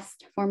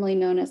Northwest, formerly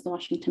known as the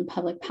Washington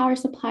Public Power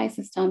Supply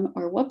System,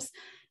 or WPSS,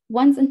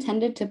 once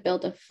intended to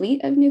build a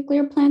fleet of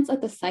nuclear plants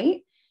at the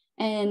site,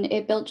 and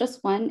it built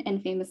just one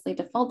and famously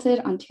defaulted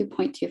on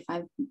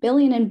 $2.25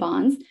 billion in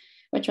bonds,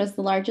 which was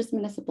the largest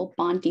municipal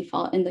bond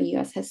default in the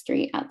US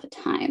history at the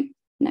time.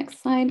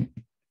 Next slide.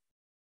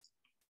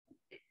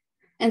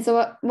 And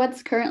so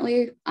what's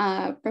currently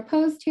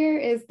proposed here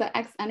is the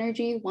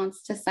X-Energy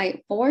wants to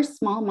site 4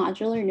 small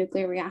modular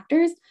nuclear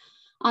reactors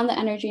on the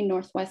Energy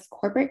Northwest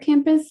corporate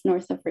campus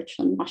north of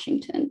Richland,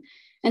 Washington.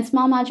 And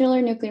small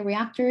modular nuclear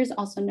reactors,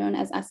 also known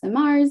as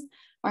SMRs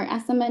or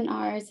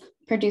SMNRs,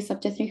 produce up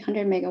to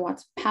 300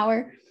 megawatts of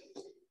power.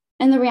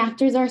 And the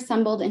reactors are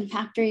assembled in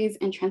factories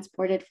and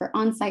transported for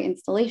on-site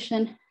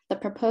installation. The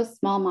proposed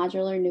small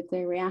modular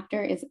nuclear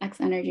reactor is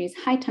X-Energy's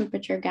high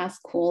temperature gas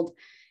cooled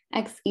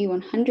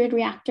XE100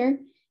 reactor,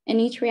 and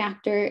each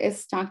reactor is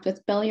stocked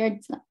with billiard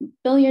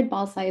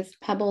ball-sized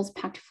pebbles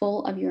packed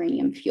full of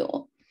uranium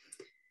fuel.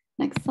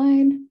 Next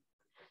slide.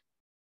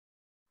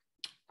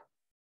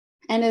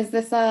 And is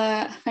this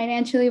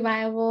financially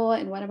viable?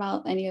 And what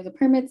about any of the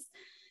permits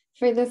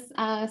for this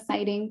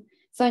siting?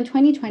 So in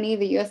 2020,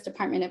 the US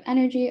Department of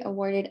Energy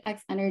awarded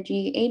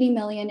X-Energy $80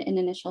 million in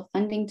initial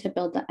funding to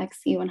build the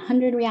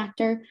XE100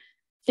 reactor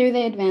through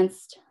the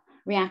Advanced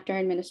Reactor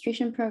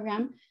Administration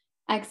Program.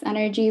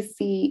 X-Energy's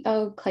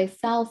CEO, Clay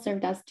Sell,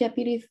 served as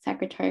Deputy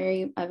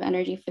Secretary of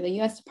Energy for the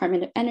US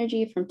Department of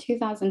Energy from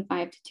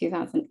 2005 to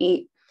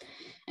 2008.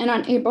 And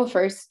on April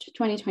 1st,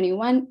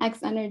 2021,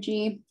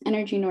 X-Energy,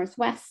 Energy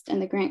Northwest,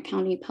 and the Grant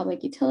County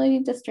Public Utility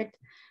District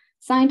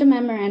signed a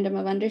memorandum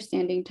of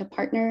understanding to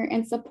partner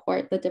and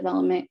support the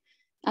development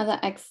of the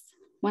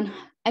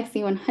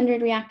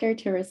XE100 reactor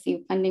to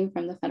receive funding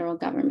from the federal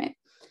government.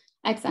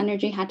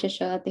 X-Energy had to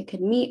show that they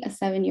could meet a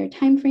 7-year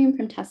timeframe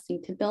from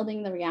testing to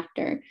building the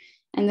reactor,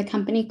 and the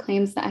company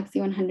claims the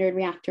XE100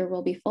 reactor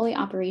will be fully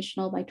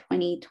operational by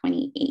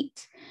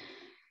 2028.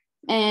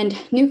 And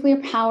nuclear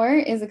power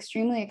is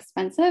extremely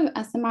expensive.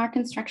 SMR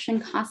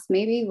construction costs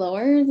may be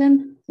lower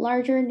than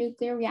larger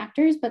nuclear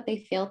reactors, but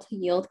they fail to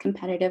yield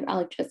competitive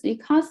electricity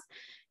costs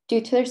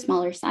due to their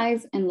smaller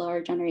size and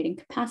lower generating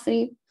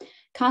capacity.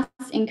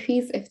 Costs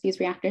increase if these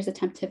reactors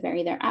attempt to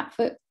vary their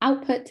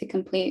output to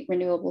complete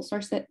renewable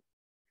sources,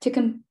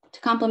 to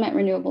complement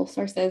renewable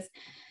sources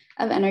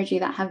of energy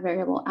that have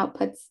variable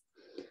outputs.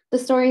 The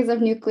stories of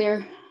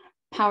nuclear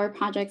power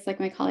projects, like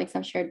my colleagues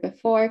have shared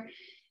before,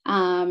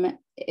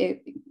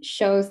 it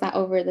shows that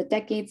over the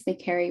decades, they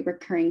carry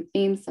recurring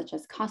themes such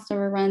as cost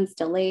overruns,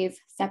 delays,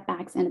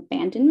 setbacks, and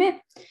abandonment.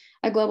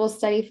 A global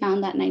study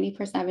found that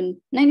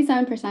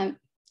 97%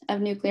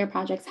 of nuclear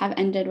projects have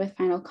ended with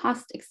final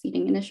cost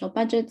exceeding initial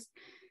budgets,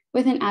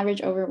 with an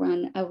average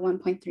overrun of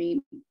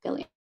 1.3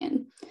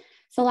 billion.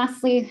 So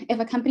lastly, if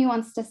a company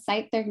wants to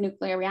site their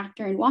nuclear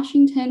reactor in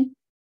Washington,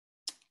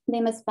 they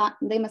must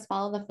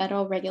follow the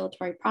federal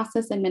regulatory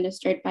process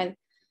administered by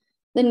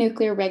the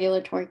Nuclear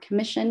Regulatory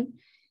Commission,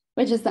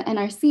 which is the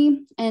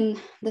NRC, and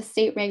the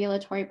state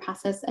regulatory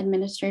process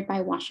administered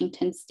by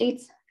Washington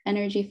State's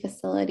Energy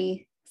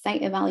Facility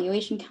Site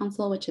Evaluation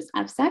Council, which is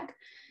AFSEC.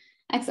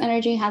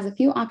 X-Energy has a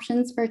few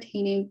options for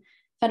obtaining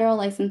federal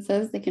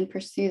licenses. They can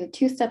pursue the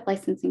 2-step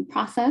licensing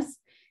process,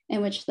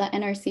 in which the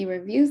NRC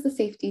reviews the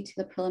safety to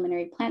the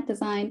preliminary plant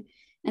design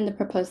and the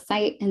proposed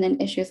site, and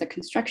then issues a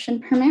construction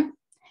permit.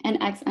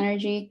 And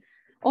X-Energy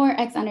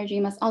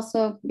must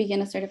also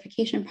begin a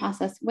certification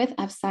process with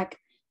AFSEC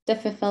to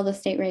fulfill the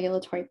state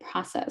regulatory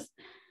process.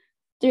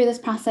 Through this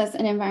process,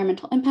 an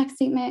environmental impact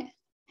statement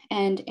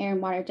and air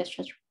and water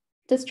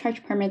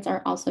discharge permits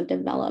are also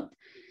developed.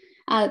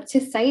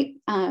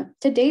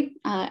 To date,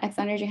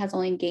 X-Energy has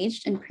only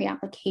engaged in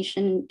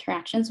pre-application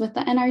interactions with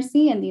the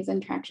NRC, and these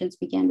interactions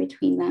began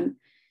between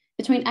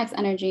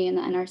X-Energy and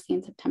the NRC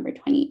in September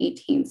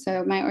 2018.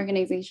 So my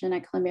organization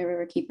at Columbia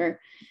Riverkeeper,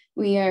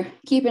 we are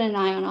keeping an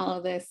eye on all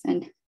of this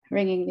and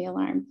ringing the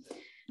alarm.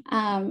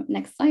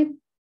 Next slide.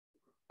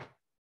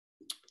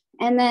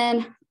 And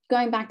then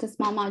going back to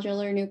small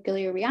modular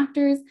nuclear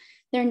reactors,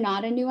 they're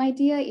not a new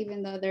idea,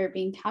 even though they're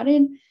being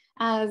touted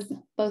as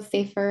both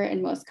safer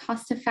and most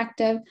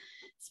cost-effective.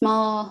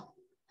 Small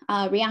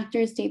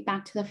reactors date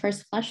back to the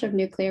first flush of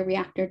nuclear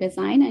reactor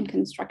design and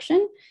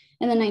construction.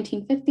 In the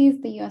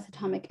 1950s, the US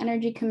Atomic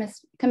Energy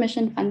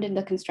Commission funded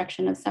the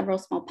construction of several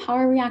small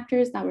power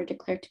reactors that were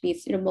declared to be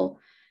suitable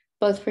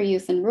both for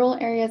use in rural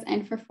areas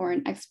and for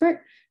foreign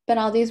export. But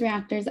all these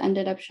reactors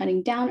ended up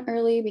shutting down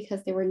early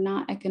because they were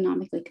not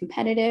economically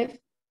competitive.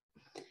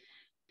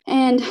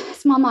 And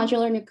small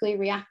modular nuclear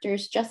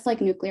reactors, just like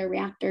nuclear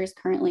reactors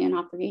currently in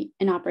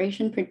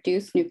operation,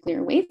 produce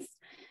nuclear waste.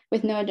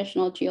 With no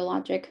additional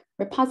geologic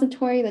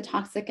repository, the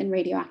toxic and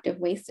radioactive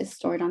waste is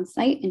stored on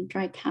site in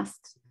dry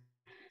casks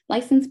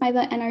licensed by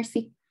the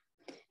NRC.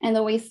 And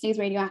the waste stays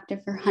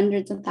radioactive for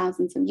hundreds of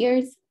thousands of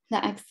years. The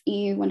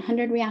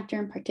XE100 reactor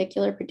in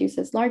particular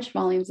produces large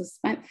volumes of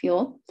spent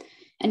fuel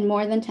and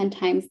more than 10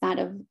 times that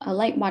of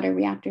light water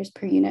reactors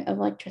per unit of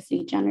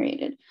electricity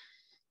generated.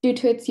 Due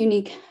to its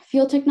unique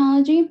fuel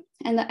technology,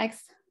 and the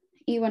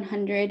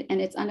XE100 and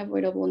its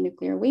unavoidable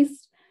nuclear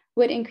waste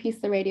would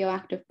increase the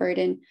radioactive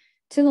burden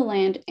to the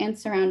land and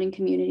surrounding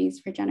communities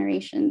for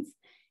generations.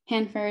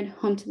 Hanford,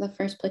 home to the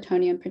first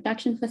plutonium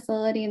production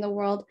facility in the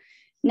world,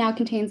 now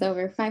contains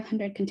over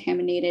 500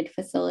 contaminated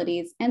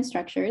facilities and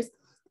structures,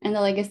 and the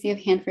legacy of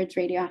Hanford's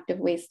radioactive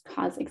waste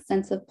caused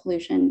extensive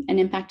pollution and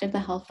impacted the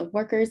health of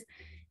workers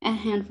at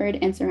Hanford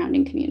and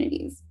surrounding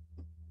communities.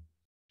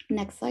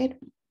 Next slide.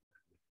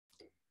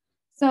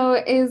 So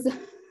is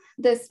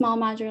this small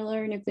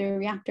modular nuclear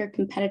reactor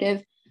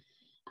competitive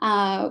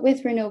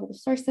with renewable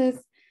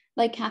sources?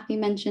 Like Cathy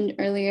mentioned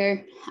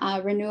earlier,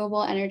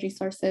 renewable energy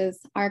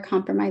sources are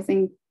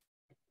promising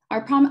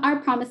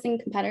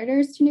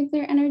competitors to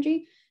nuclear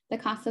energy. The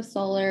cost of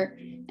solar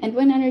and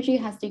wind energy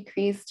has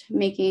decreased,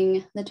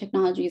 making the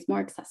technologies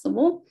more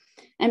accessible.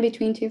 And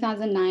between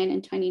 2009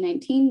 and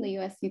 2019, the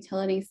US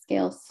utility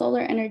scale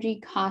solar energy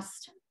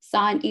cost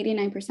saw an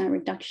 89%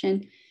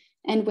 reduction,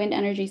 and wind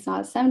energy saw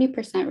a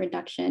 70%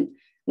 reduction,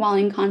 while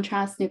in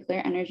contrast,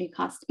 nuclear energy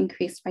cost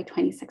increased by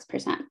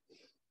 26%.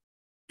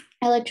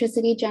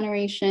 Electricity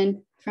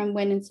generation from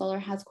wind and solar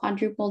has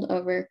quadrupled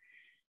over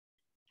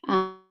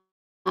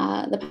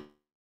the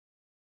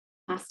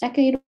past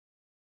decade,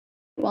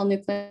 while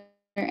nuclear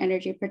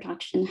energy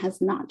production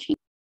has not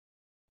changed.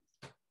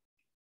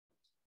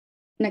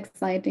 Next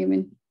slide,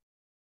 Damon.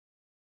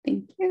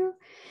 Thank you.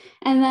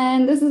 And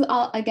then this is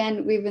all,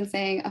 again, we've been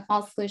saying a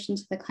false solution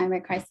to the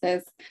climate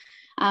crisis.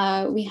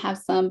 We have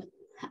some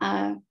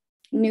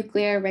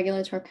nuclear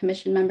regulatory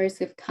commission members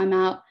who've come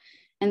out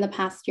in the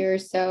past year or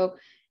so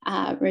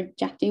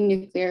rejecting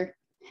nuclear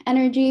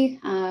energy.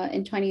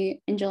 In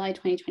July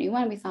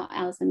 2021, we saw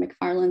Alison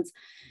McFarland's,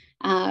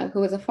 who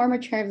was a former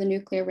chair of the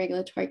Nuclear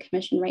Regulatory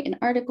Commission, write an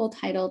article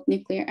titled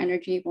 "Nuclear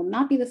Energy Will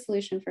Not Be the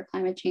Solution for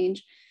Climate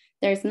Change.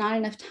 There's not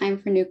enough time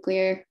for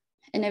nuclear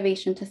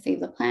innovation to save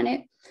the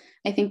planet."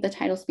 I think the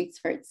title speaks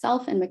for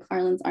itself, and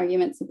McFarland's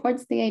argument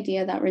supports the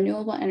idea that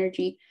renewable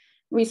energy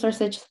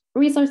resources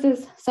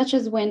such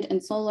as wind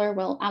and solar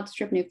will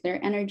outstrip nuclear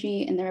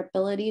energy in their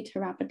ability to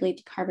rapidly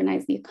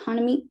decarbonize the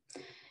economy.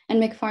 And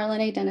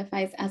McFarland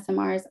identifies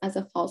SMRs as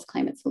a false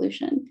climate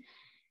solution.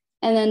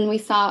 And then we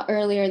saw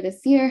earlier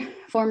this year,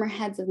 former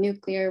heads of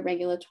nuclear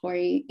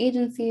regulatory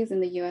agencies in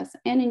the US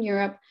and in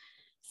Europe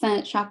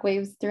sent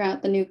shockwaves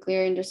throughout the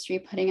nuclear industry,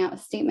 putting out a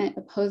statement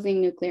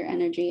opposing nuclear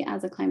energy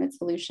as a climate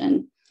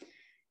solution.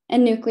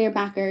 And nuclear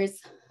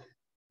backers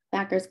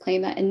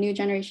claim that a new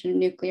generation of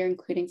nuclear,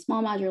 including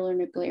small modular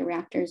nuclear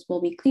reactors, will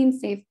be clean,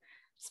 safe,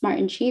 smart,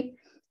 and cheap.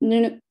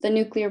 The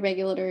nuclear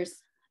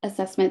regulators'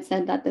 assessment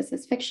said that this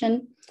is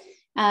fiction.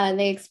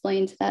 They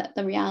explained that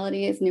the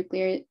reality is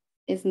nuclear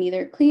is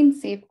neither clean,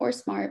 safe, or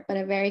smart, but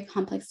a very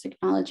complex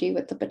technology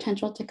with the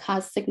potential to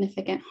cause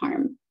significant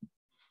harm.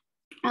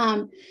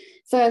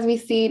 So as we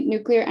see,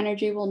 nuclear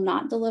energy will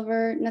not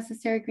deliver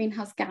necessary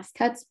greenhouse gas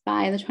cuts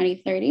by the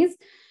 2030s.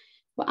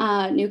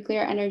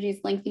 Nuclear energy's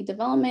lengthy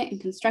development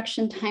and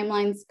construction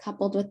timelines,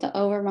 coupled with the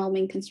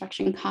overwhelming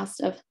construction cost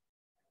of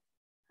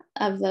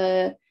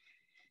the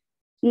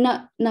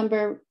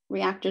number of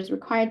reactors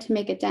required to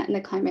make a dent in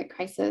the climate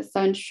crisis.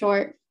 So in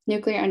short,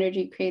 nuclear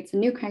energy creates a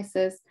new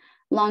crisis,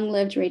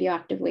 long-lived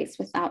radioactive waste,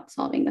 without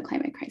solving the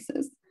climate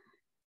crisis.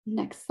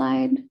 Next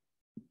slide.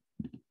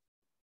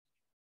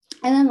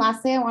 And then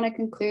lastly, I want to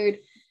conclude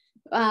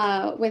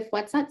with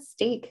what's at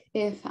stake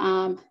if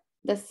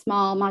the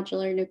small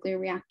modular nuclear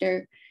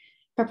reactor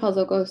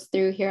proposal goes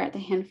through here at the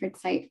Hanford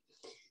site.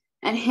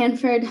 At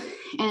Hanford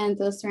and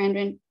the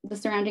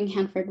surrounding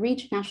Hanford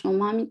Reach National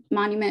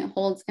Monument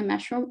holds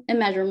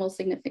immeasurable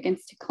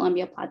significance to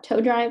Columbia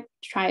Plateau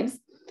tribes.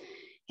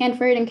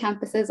 Hanford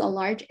encompasses a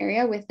large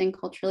area within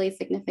culturally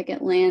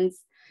significant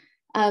lands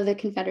of the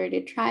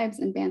Confederated tribes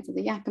and bands of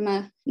the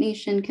Yakima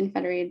Nation,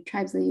 Confederated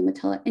tribes of the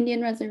Umatilla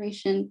Indian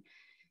Reservation,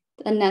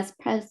 the Nez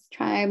Perce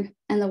tribe,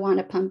 and the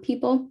Wallulapum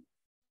people.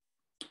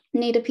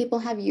 Native people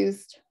have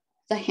used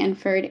the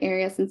Hanford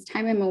area since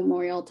time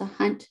immemorial to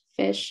hunt,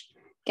 fish,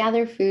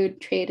 gather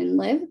food, trade, and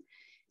live.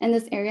 And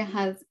this area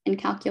has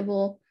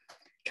incalculable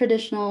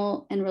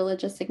traditional and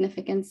religious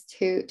significance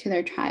to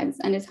their tribes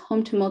and is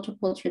home to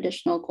multiple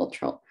traditional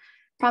cultural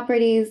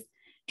properties,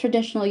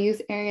 traditional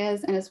use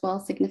areas, and as well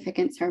as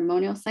significant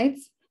ceremonial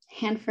sites.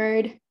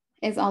 Hanford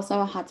is also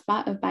a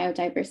hotspot of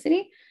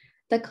biodiversity.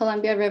 The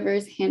Columbia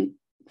River's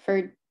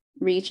Hanford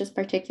Reach is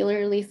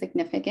particularly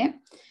significant.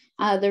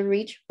 The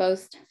Reach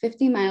boasts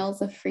 50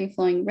 miles of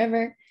free-flowing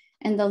river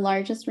and the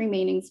largest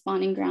remaining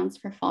spawning grounds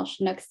for fall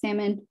Chinook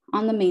salmon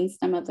on the main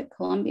stem of the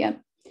Columbia.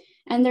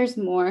 And there's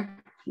more.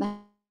 The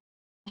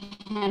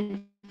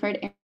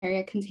Hanford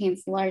area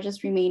contains the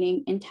largest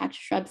remaining intact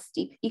shrub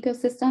steppe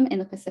ecosystem in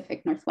the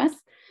Pacific Northwest,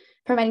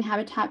 providing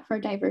habitat for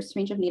a diverse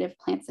range of native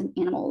plants and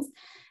animals.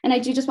 And I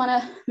do just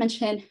want to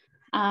mention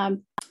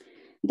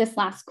this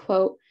last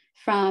quote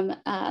from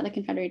the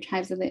Confederated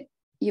Tribes of the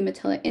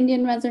Umatilla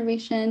Indian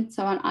Reservation.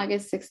 So on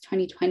August 6,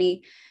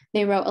 2020,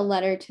 they wrote a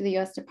letter to the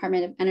U.S.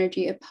 Department of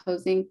Energy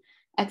opposing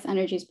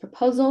X-Energy's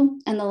proposal.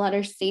 And the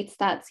letter states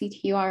that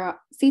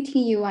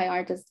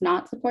CTUIR does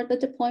not support the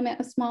deployment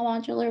of small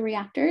modular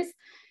reactors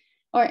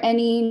or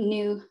any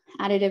new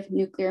additive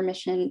nuclear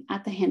mission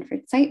at the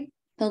Hanford site.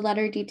 The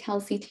letter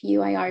details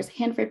CTUIR's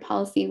Hanford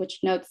policy, which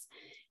notes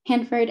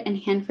Hanford and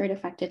Hanford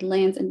affected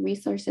lands and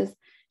resources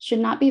should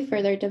not be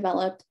further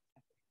developed,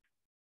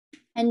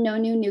 and no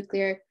new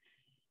nuclear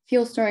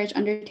fuel storage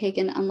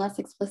undertaken unless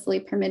explicitly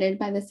permitted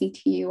by the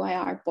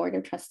CTUIR Board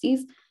of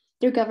Trustees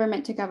through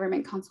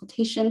government-to-government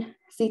consultation.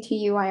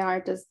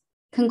 CTUIR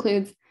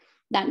concludes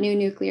that new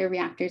nuclear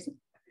reactors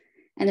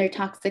and their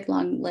toxic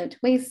long-lived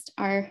waste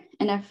are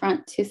an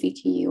affront to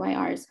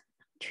CTUIR's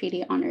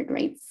treaty-honored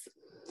rights.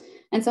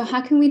 And so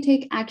how can we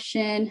take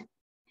action,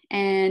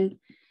 and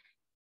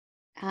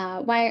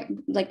why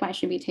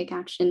should we take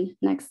action?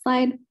 Next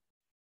slide.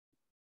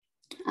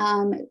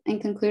 In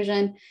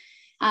conclusion,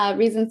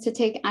 reasons to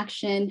take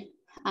action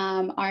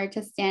are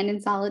to stand in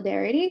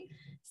solidarity.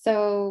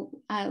 So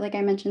like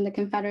I mentioned, the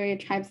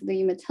Confederated Tribes of the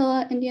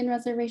Umatilla Indian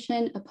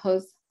Reservation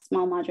oppose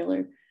small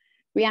modular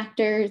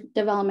reactor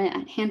development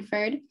at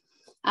Hanford.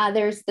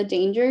 There's the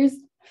dangers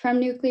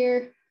from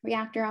nuclear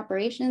reactor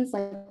operations,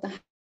 like the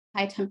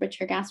high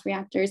temperature gas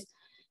reactors,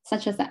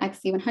 such as the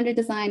XC100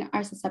 design,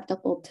 are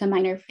susceptible to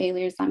minor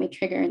failures that may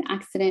trigger an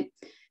accident.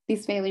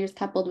 These failures,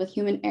 coupled with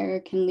human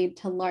error, can lead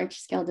to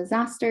large-scale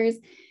disasters.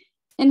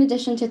 In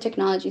addition to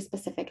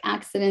technology-specific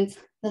accidents,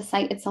 the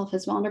site itself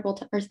is vulnerable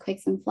to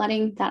earthquakes and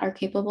flooding that are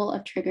capable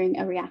of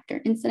triggering a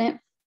reactor incident.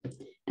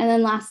 And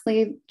then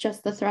lastly,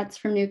 just the threats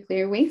from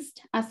nuclear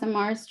waste.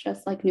 SMRs,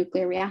 just like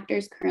nuclear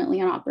reactors currently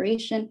in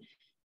operation,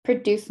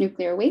 produce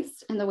nuclear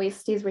waste, and the waste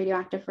stays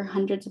radioactive for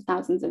hundreds of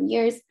thousands of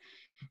years,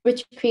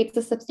 which creates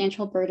a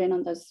substantial burden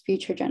on those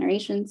future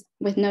generations.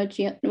 With no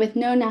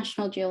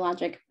national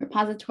geologic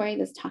repository,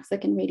 this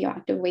toxic and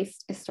radioactive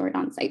waste is stored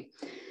on site.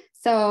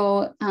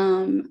 So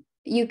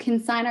you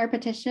can sign our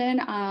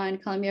petition on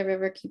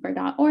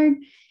columbiariverkeeper.org,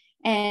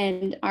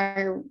 and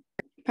our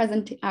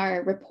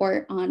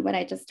report on what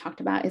I just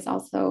talked about is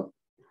also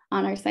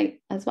on our site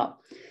as well.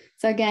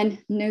 So again,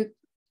 new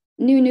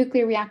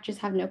nuclear reactors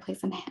have no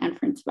place in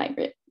Hanford's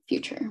vibrant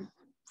future.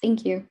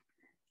 Thank you.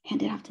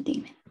 Hand it off to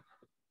Damon.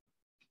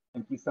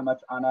 Thank you so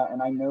much, Anna.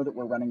 And I know that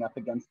we're running up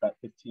against that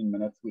 15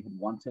 minutes we had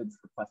wanted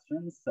for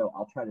questions, so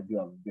I'll try to do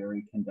a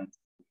very condensed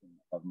version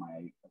of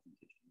my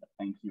presentation. But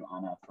thank you,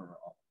 Anna, for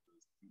all of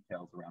those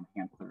details around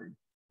Hanford,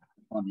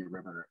 the Columbia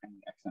River, and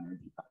the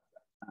X-Energy project.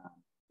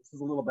 This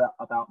is a little bit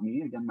about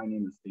me. Again, my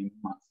name is Damon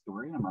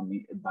Motz-Storey. I'm on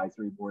the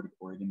advisory board of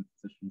Oregon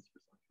Physicians for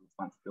Social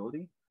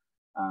Responsibility.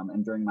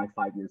 And during my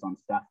 5 years on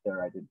staff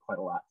there, I did quite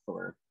a lot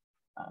for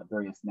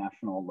various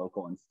national,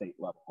 local, and state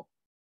level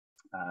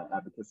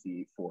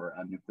advocacy for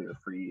a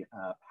nuclear-free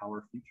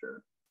power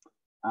future.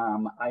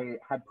 I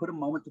had put a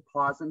moment to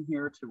pause in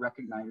here to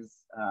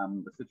recognize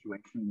the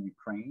situation in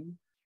Ukraine,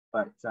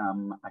 but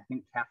I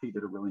think Cathy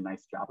did a really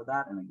nice job of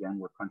that. And again,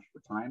 we're crunched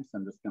for time, so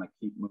I'm just gonna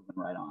keep moving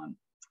right on.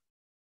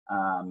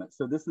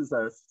 So this is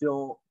a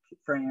still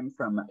frame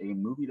from a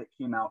movie that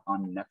came out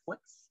on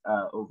Netflix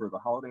over the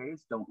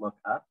holidays, Don't Look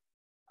Up.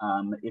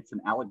 It's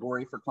an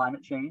allegory for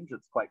climate change,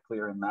 it's quite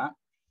clear in that.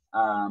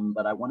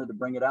 But I wanted to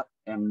bring it up,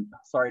 and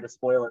sorry to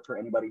spoil it for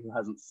anybody who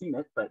hasn't seen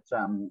it, but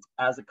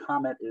as a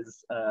comet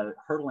is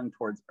hurtling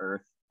towards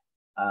Earth,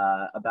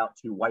 about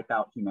to wipe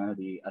out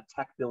humanity, a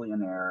tech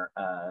billionaire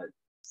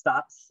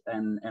stops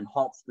and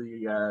halts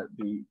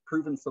the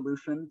proven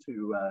solution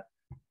to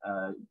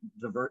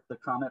divert the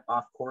comet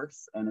off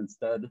course, and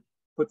instead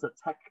puts a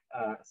tech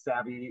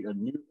savvy, a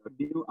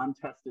new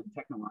untested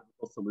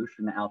technological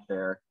solution out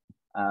there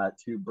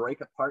to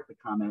break apart the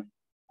comet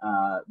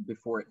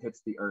before it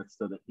hits the Earth,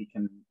 so that he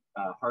can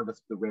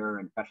harvest the rare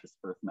and precious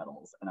Earth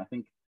metals. And I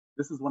think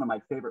this is one of my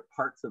favorite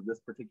parts of this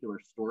particular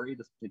story,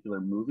 this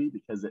particular movie,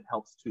 because it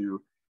helps to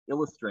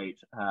illustrate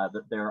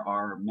that there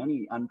are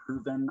many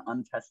unproven,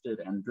 untested,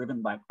 and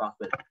driven by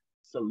profit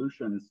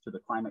solutions to the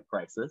climate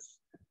crisis,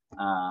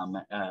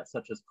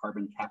 such as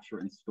carbon capture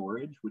and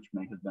storage, which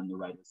may have been the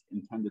writer's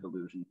intended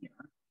allusion here.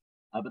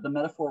 But the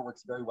metaphor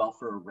works very well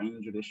for a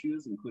range of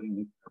issues, including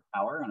nuclear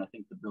power. And I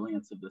think the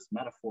brilliance of this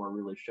metaphor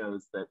really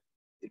shows that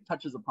it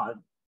touches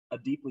upon a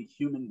deeply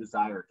human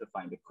desire to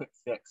find a quick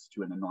fix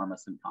to an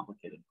enormous and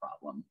complicated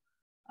problem.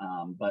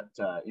 But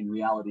in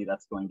reality,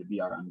 that's going to be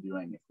our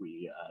undoing if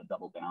we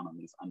double down on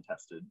these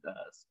untested,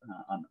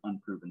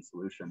 unproven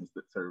solutions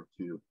that serve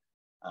to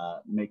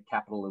make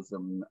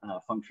capitalism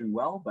function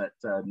well, but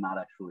not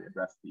actually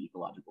address the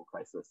ecological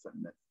crisis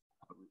and its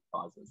root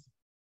causes.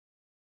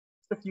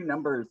 A few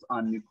numbers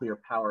on nuclear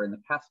power. In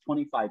the past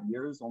 25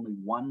 years, only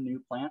one new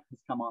plant has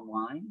come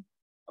online.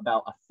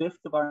 About a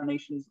fifth of our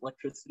nation's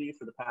electricity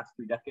for the past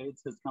 3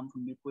 decades has come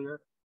from nuclear.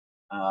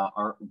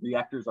 Our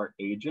reactors are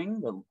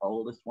aging. The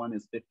oldest one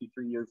is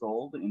 53 years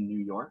old in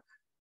New York.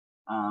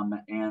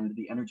 And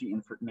the Energy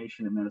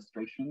Information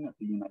Administration of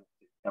the United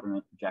States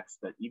government projects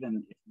that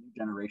even if new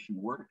generation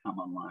were to come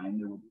online,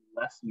 there will be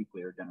less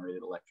nuclear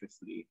generated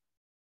electricity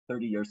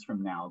 30 years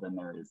from now than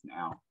there is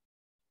now.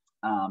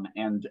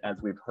 And as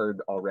we've heard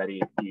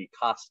already, the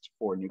cost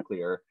for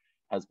nuclear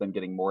has been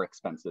getting more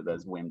expensive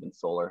as wind and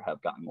solar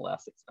have gotten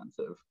less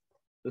expensive.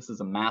 This is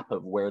a map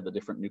of where the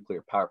different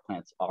nuclear power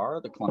plants are.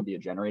 The Columbia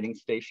Generating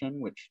Station,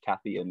 which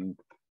Cathy and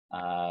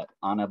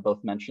Anna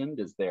both mentioned,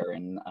 is there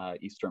in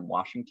eastern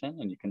Washington.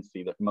 And you can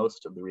see that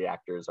most of the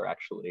reactors are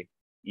actually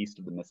east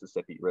of the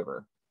Mississippi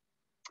River.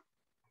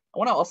 I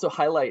want to also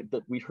highlight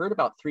that we heard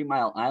about 3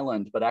 Mile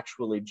Island, but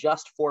actually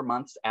just 4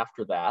 months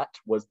after that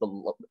was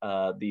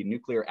the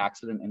nuclear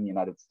accident in the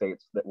United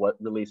States that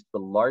released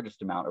the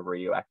largest amount of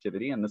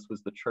radioactivity, and this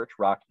was the Church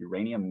Rock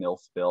uranium mill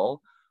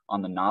spill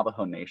on the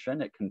Navajo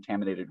Nation. It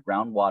contaminated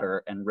groundwater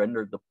and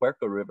rendered the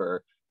Puerco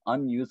River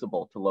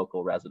unusable to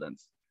local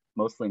residents,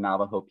 mostly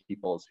Navajo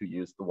peoples who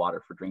used the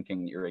water for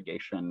drinking,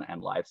 irrigation,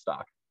 and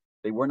livestock.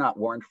 They were not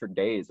warned for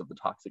days of the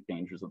toxic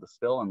dangers of the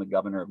spill, and the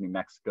governor of New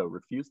Mexico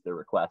refused their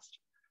request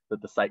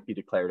that the site be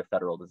declared a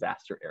federal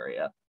disaster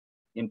area.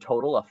 In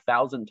total,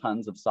 1,000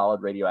 tons of solid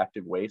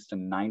radioactive waste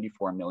and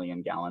 94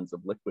 million gallons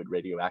of liquid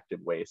radioactive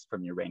waste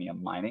from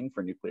uranium mining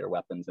for nuclear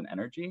weapons and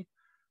energy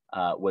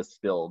was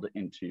spilled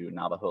into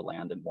Navajo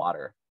land and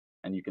water.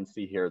 And you can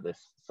see here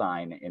this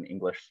sign in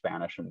English,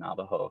 Spanish, and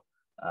Navajo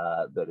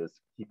that is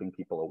keeping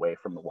people away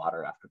from the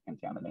water after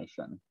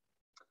contamination.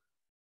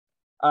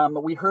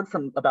 We heard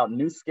about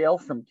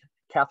NuScale from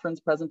Cathryn's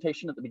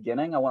presentation at the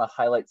beginning. I want to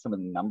highlight some of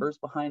the numbers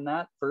behind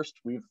that. First,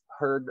 we've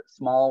heard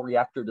small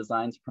reactor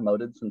designs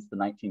promoted since the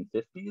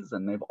 1950s,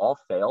 and they've all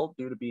failed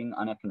due to being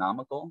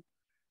uneconomical.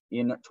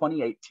 In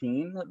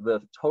 2018,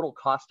 the total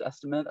cost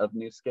estimate of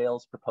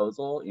NuScale's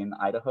proposal in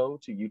Idaho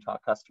to Utah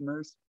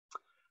customers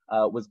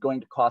was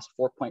going to cost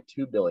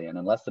 $4.2 billion,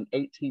 and less than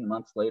 18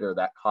 months later,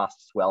 that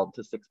cost swelled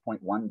to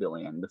 $6.1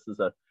 billion. This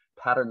is a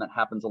pattern that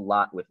happens a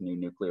lot with new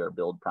nuclear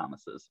build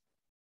promises.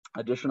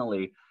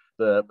 Additionally,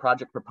 the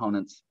project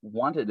proponents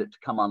wanted it to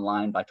come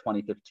online by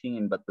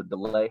 2015, but the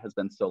delay has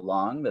been so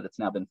long that it's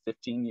now been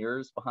 15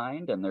 years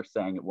behind, and they're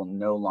saying it will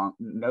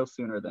no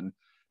sooner than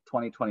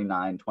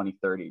 2029,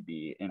 2030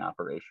 be in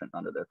operation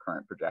under their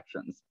current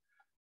projections.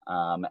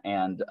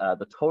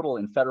 The total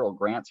in federal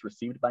grants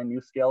received by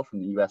NuScale from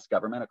the US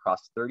government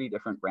across 30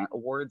 different grant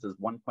awards is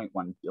 $1.1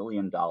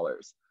 billion,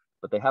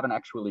 but they haven't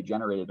actually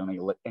generated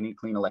any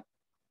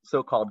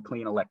so-called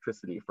clean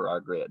electricity for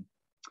our grid.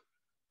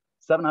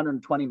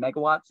 720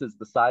 megawatts is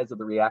the size of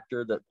the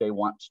reactor that they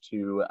want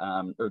to,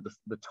 or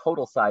the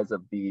total size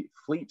of the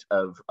fleet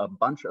of a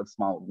bunch of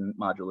small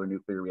modular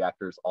nuclear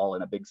reactors all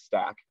in a big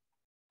stack.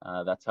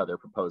 That's how they're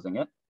proposing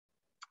it.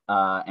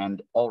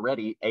 And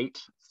already 8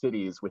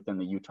 cities within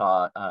the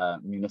Utah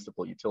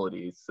municipal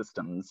utilities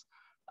systems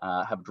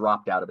have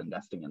dropped out of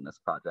investing in this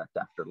project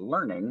after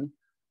learning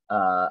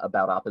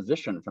about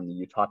opposition from the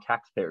Utah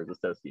Taxpayers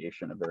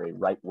Association, a very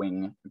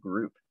right-wing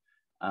group.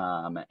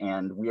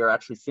 And we are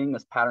actually seeing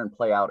this pattern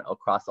play out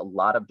across a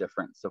lot of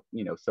different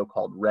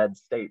so-called red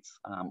states.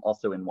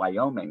 Also in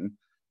Wyoming,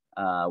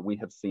 we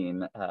have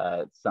seen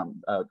a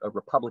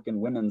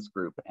Republican women's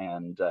group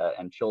and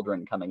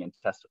children coming and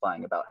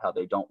testifying about how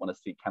they don't want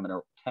to see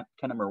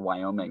Kennemer,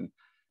 Wyoming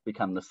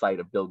become the site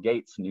of Bill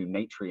Gates' new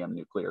Natrium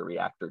nuclear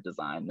reactor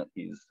design that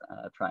he's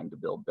trying to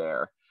build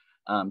there.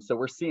 So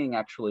we're seeing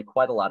actually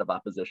quite a lot of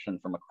opposition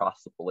from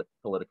across the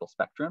political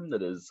spectrum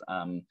that is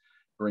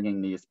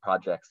bringing these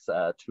projects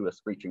to a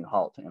screeching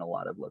halt in a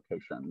lot of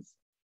locations.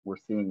 We're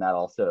seeing that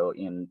also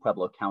in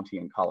Pueblo County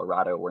in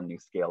Colorado, where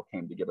NuScale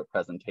came to give a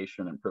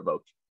presentation and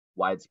provoked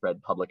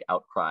widespread public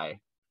outcry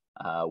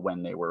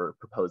when they were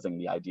proposing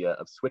the idea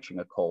of switching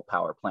a coal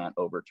power plant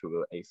over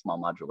to a small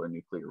modular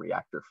nuclear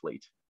reactor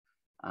fleet.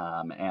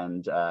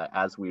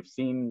 As we've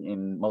seen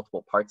in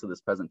multiple parts of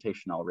this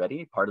presentation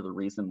already, part of the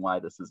reason why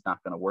this is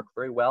not going to work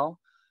very well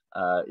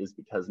is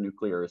because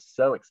nuclear is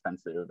so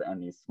expensive, and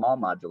these small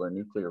modular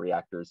nuclear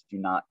reactors do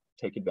not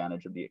take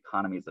advantage of the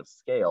economies of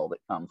scale that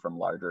come from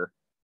larger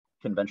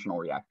conventional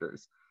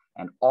reactors.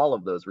 And all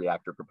of those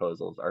reactor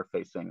proposals are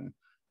facing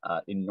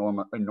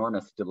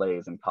enormous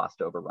delays and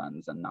cost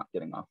overruns and not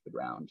getting off the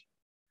ground.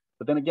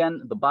 But then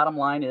again, the bottom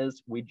line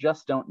is we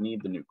just don't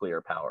need the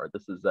nuclear power.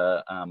 This is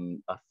a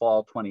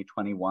fall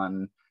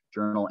 2021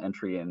 journal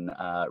entry in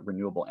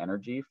renewable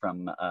energy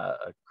from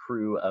a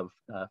crew of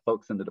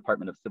folks in the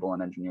Department of Civil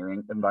and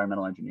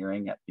Environmental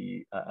Engineering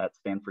at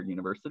Stanford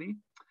University.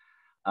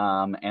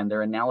 And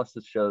their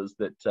analysis shows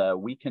that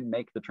we can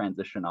make the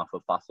transition off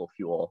of fossil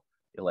fuel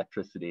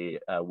electricity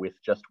with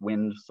just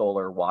wind,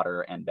 solar,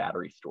 water, and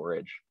battery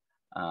storage.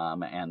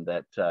 And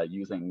that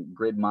using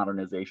grid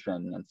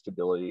modernization and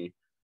stability,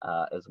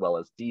 as well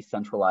as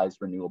decentralized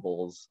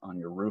renewables on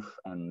your roof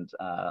and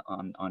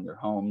on your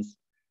homes,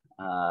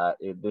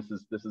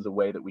 this is a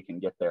way that we can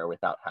get there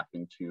without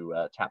having to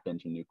tap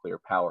into nuclear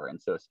power.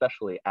 And so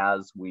especially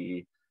as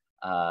we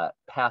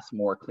pass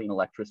more clean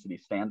electricity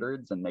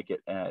standards and make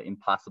it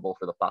impossible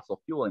for the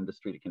fossil fuel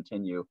industry to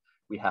continue,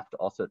 we have to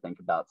also think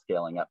about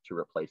scaling up to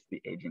replace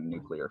the aging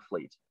nuclear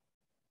fleet.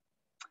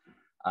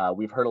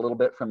 We've heard a little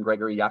bit from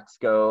Gregory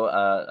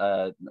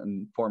Yaxko,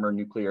 former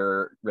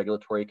Nuclear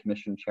Regulatory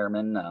Commission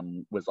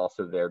chairman, was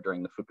also there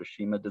during the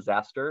Fukushima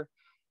disaster.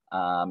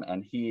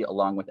 And he,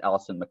 along with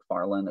Alison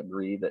McFarlane,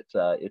 agree that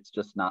it's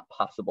just not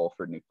possible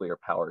for nuclear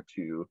power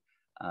to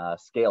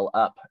scale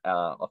up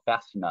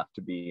fast enough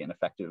to be an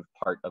effective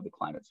part of the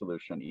climate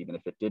solution, even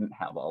if it didn't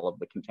have all of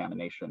the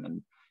contamination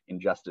and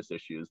injustice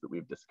issues that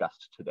we've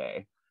discussed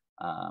today.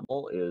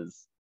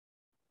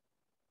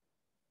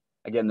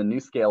 Again, the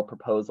NuScale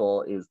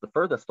proposal is the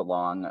furthest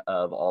along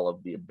of all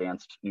of the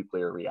advanced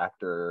nuclear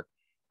reactor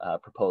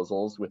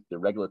proposals, with the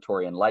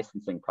regulatory and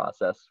licensing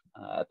process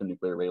at the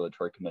Nuclear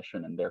Regulatory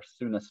Commission, and their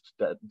soonest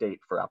date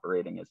for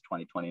operating is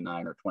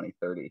 2029 or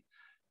 2030,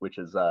 which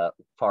is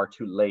far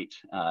too late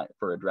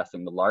for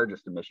addressing the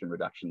largest emission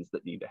reductions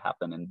that need to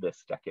happen in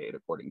this decade,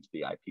 according to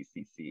the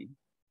IPCC.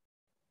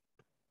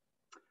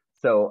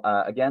 So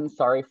again,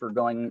 sorry for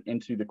going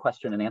into the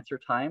question and answer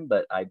time,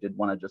 but I did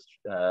want to just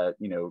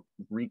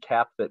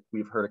recap that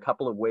we've heard a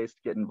couple of ways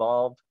to get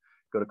involved.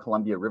 Go to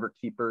Columbia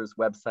Riverkeeper's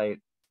website,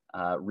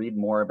 read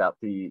more about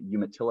the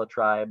Umatilla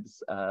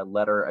tribes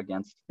letter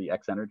against the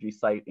X-Energy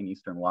site in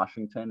Eastern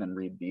Washington, and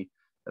read the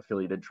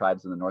affiliated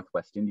tribes of the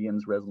Northwest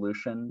Indians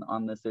resolution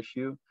on this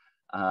issue.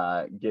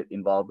 Get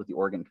involved with the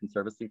Oregon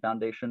Conservancy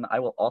Foundation. I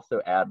will also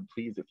add,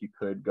 please, if you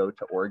could go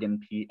to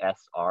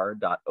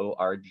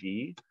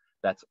OregonPSR.org.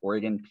 That's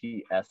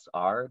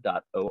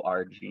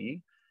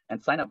OregonPSR.org,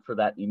 and sign up for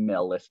that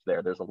email list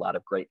there. There's a lot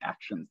of great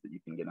actions that you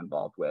can get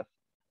involved with.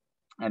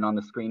 And on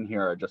the screen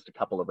here are just a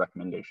couple of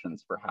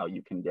recommendations for how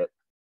you can get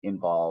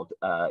involved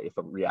if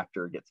a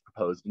reactor gets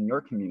proposed in your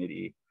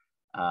community,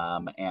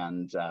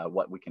 and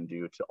what we can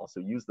do to also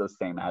use those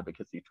same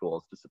advocacy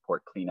tools to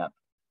support cleanup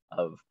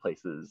of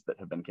places that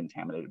have been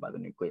contaminated by the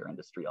nuclear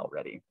industry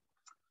already.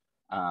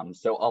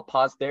 So I'll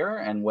pause there,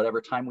 and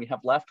whatever time we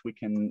have left, we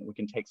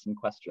can take some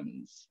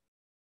questions.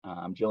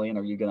 Jillian,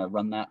 are you going to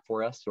run that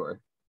for us, or?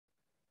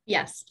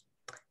 Yes.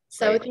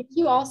 So Thank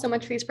you all so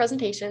much for these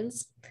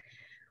presentations.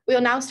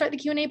 We'll now start the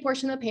Q&A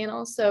portion of the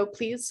panel. So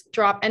please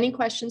drop any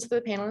questions for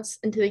the panelists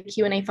into the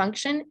Q&A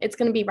function. It's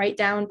going to be right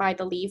down by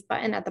the leave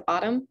button at the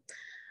bottom.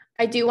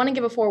 I do want to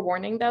give a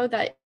forewarning though,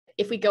 that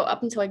if we go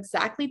up until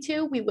exactly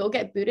 2, we will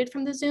get booted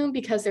from the Zoom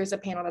because there's a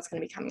panel that's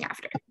going to be coming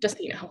after. Just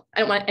so you know, I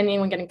don't want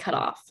anyone getting cut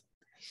off.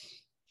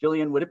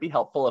 Jillian, would it be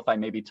helpful if I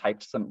maybe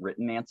typed some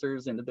written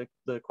answers into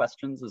the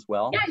questions as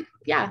well?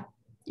 Yeah,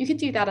 you could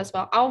do that as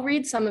well. I'll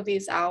read some of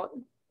these out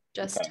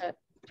just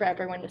for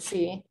everyone to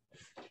see.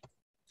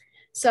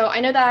 So I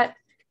know that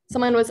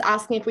someone was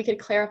asking if we could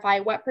clarify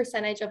what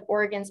percentage of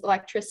Oregon's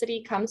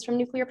electricity comes from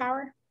nuclear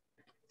power?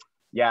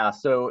 Yeah,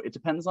 so it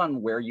depends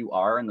on where you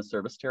are in the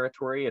service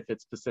territory. If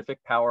it's Pacific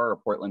Power or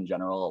Portland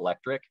General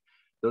Electric,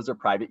 those are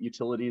private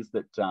utilities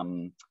that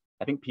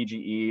I think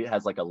PGE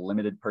has like a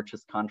limited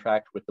purchase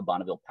contract with the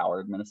Bonneville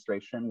Power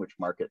Administration, which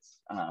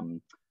markets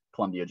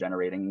Columbia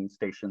Generating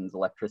Station's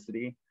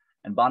electricity.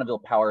 And Bonneville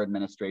Power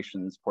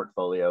Administration's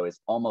portfolio is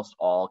almost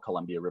all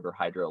Columbia River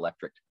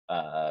Hydroelectric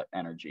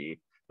energy,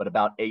 but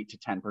about 8 to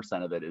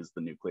 10% of it is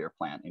the nuclear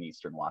plant in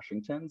Eastern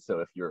Washington. So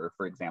if you're,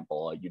 for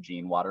example, a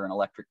Eugene Water and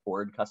Electric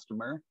Board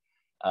customer,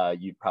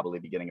 you'd probably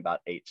be getting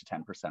about 8 to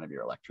 10% of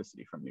your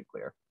electricity from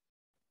nuclear.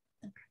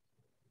 Okay.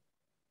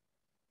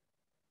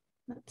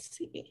 Let's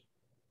see.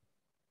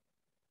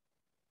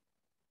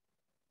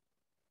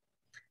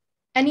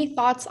 Any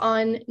thoughts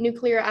on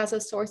nuclear as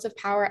a source of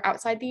power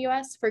outside the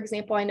US? For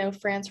example, I know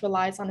France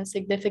relies on a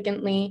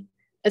significant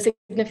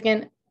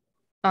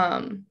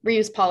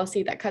reuse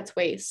policy that cuts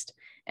waste.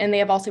 And they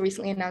have also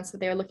recently announced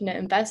that they are looking to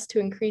invest to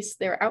increase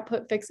their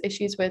output, fix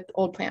issues with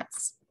old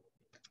plants.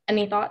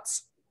 Any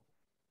thoughts?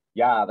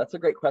 Yeah, that's a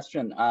great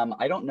question.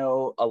 I don't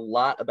know a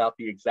lot about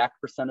the exact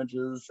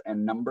percentages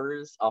and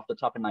numbers off the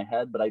top of my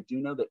head, but I do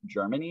know that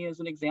Germany is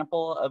an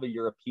example of a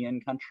European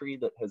country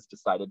that has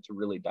decided to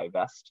really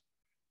divest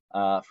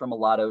from a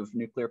lot of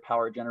nuclear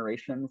power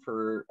generation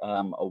for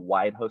a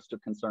wide host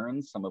of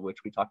concerns, some of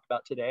which we talked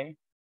about today.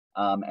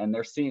 And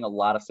they're seeing a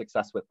lot of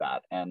success with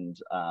that. And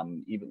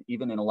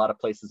even in a lot of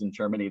places in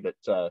Germany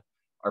that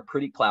are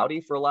pretty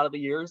cloudy for a lot of the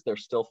years, they're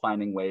still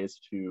finding ways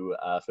to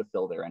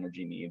fulfill their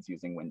energy needs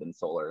using wind and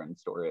solar and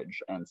storage.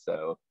 And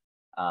so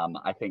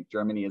I think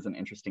Germany is an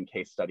interesting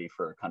case study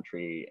for a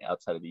country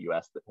outside of the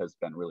US that has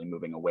been really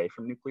moving away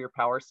from nuclear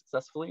power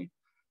successfully.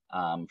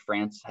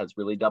 France has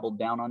really doubled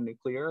down on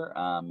nuclear.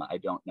 I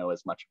don't know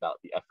as much about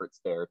the efforts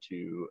there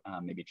to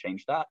maybe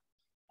change that,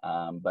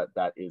 but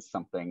that is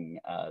something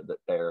that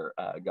their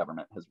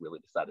government has really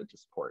decided to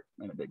support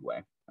in a big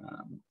way.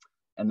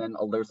 And then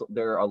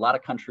there are a lot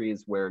of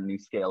countries where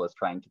NuScale is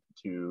trying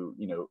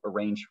to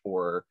arrange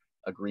for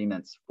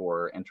agreements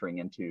for entering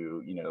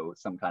into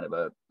some kind of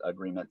a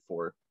agreement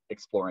for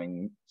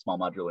exploring small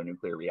modular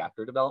nuclear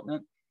reactor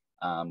development.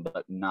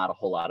 but not a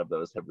whole lot of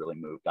those have really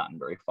gotten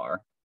very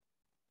far.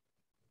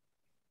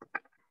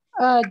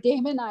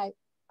 Damon,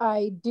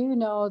 I do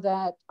know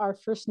that our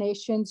First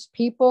Nations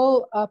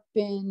people up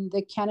in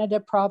the Canada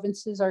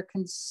provinces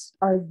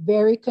are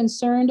very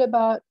concerned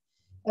about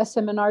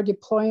SM&R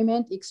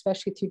deployment,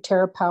 especially through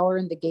TerraPower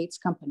and the Gates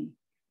Company.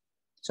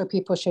 So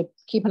people should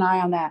keep an eye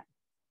on that.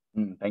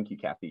 Thank you,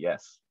 Cathy.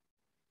 Yes.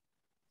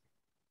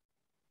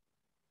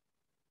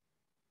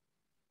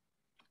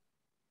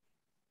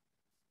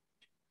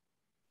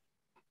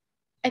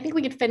 I think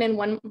we could fit in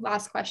one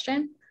last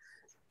question.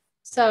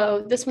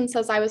 So this one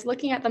says, I was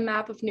looking at the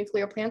map of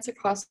nuclear plants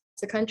across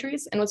the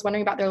countries and was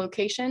wondering about their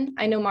location.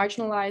 I know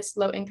marginalized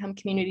low-income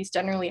communities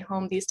generally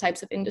home these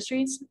types of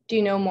industries. Do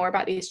you know more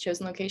about these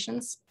chosen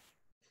locations?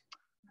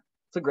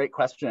 It's a great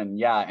question.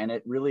 Yeah, and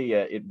it really,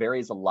 it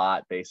varies a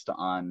lot based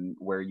on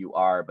where you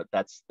are, but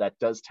that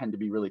does tend to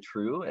be really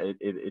true.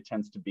 It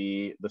tends to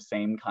be the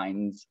same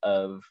kinds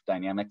of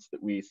dynamics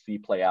that we see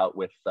play out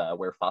with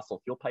where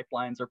fossil fuel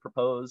pipelines are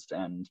proposed,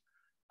 and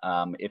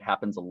it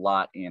happens a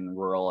lot in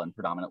rural and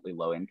predominantly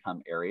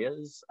low-income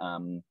areas.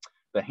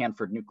 The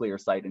Hanford nuclear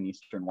site in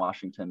Eastern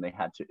Washington, they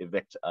had to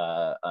evict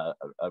a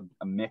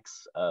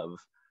mix of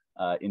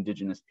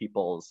indigenous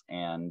peoples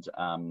and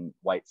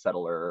white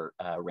settler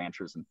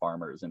ranchers and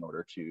farmers in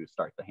order to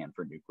start the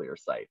Hanford nuclear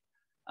site.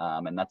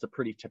 And that's a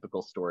pretty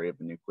typical story of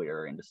the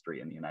nuclear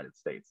industry in the United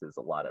States, is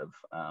a lot of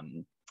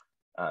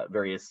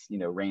various,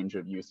 range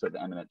of use of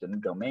eminent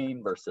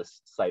domain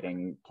versus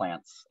siting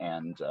plants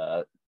and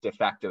de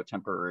facto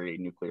temporary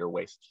nuclear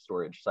waste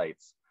storage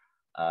sites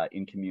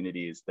in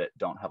communities that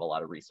don't have a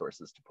lot of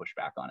resources to push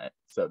back on it.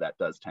 So that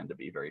does tend to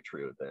be very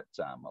true, that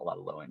a lot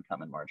of low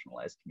income and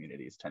marginalized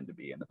communities tend to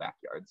be in the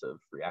backyards of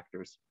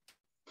reactors.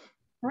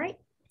 All right.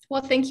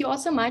 Well, thank you all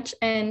so much.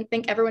 And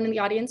thank everyone in the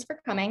audience for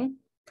coming.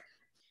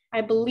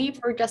 I believe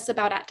we're just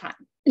about at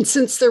time. And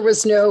since there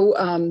was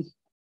no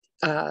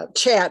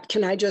chat,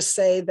 can I just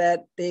say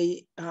that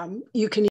you can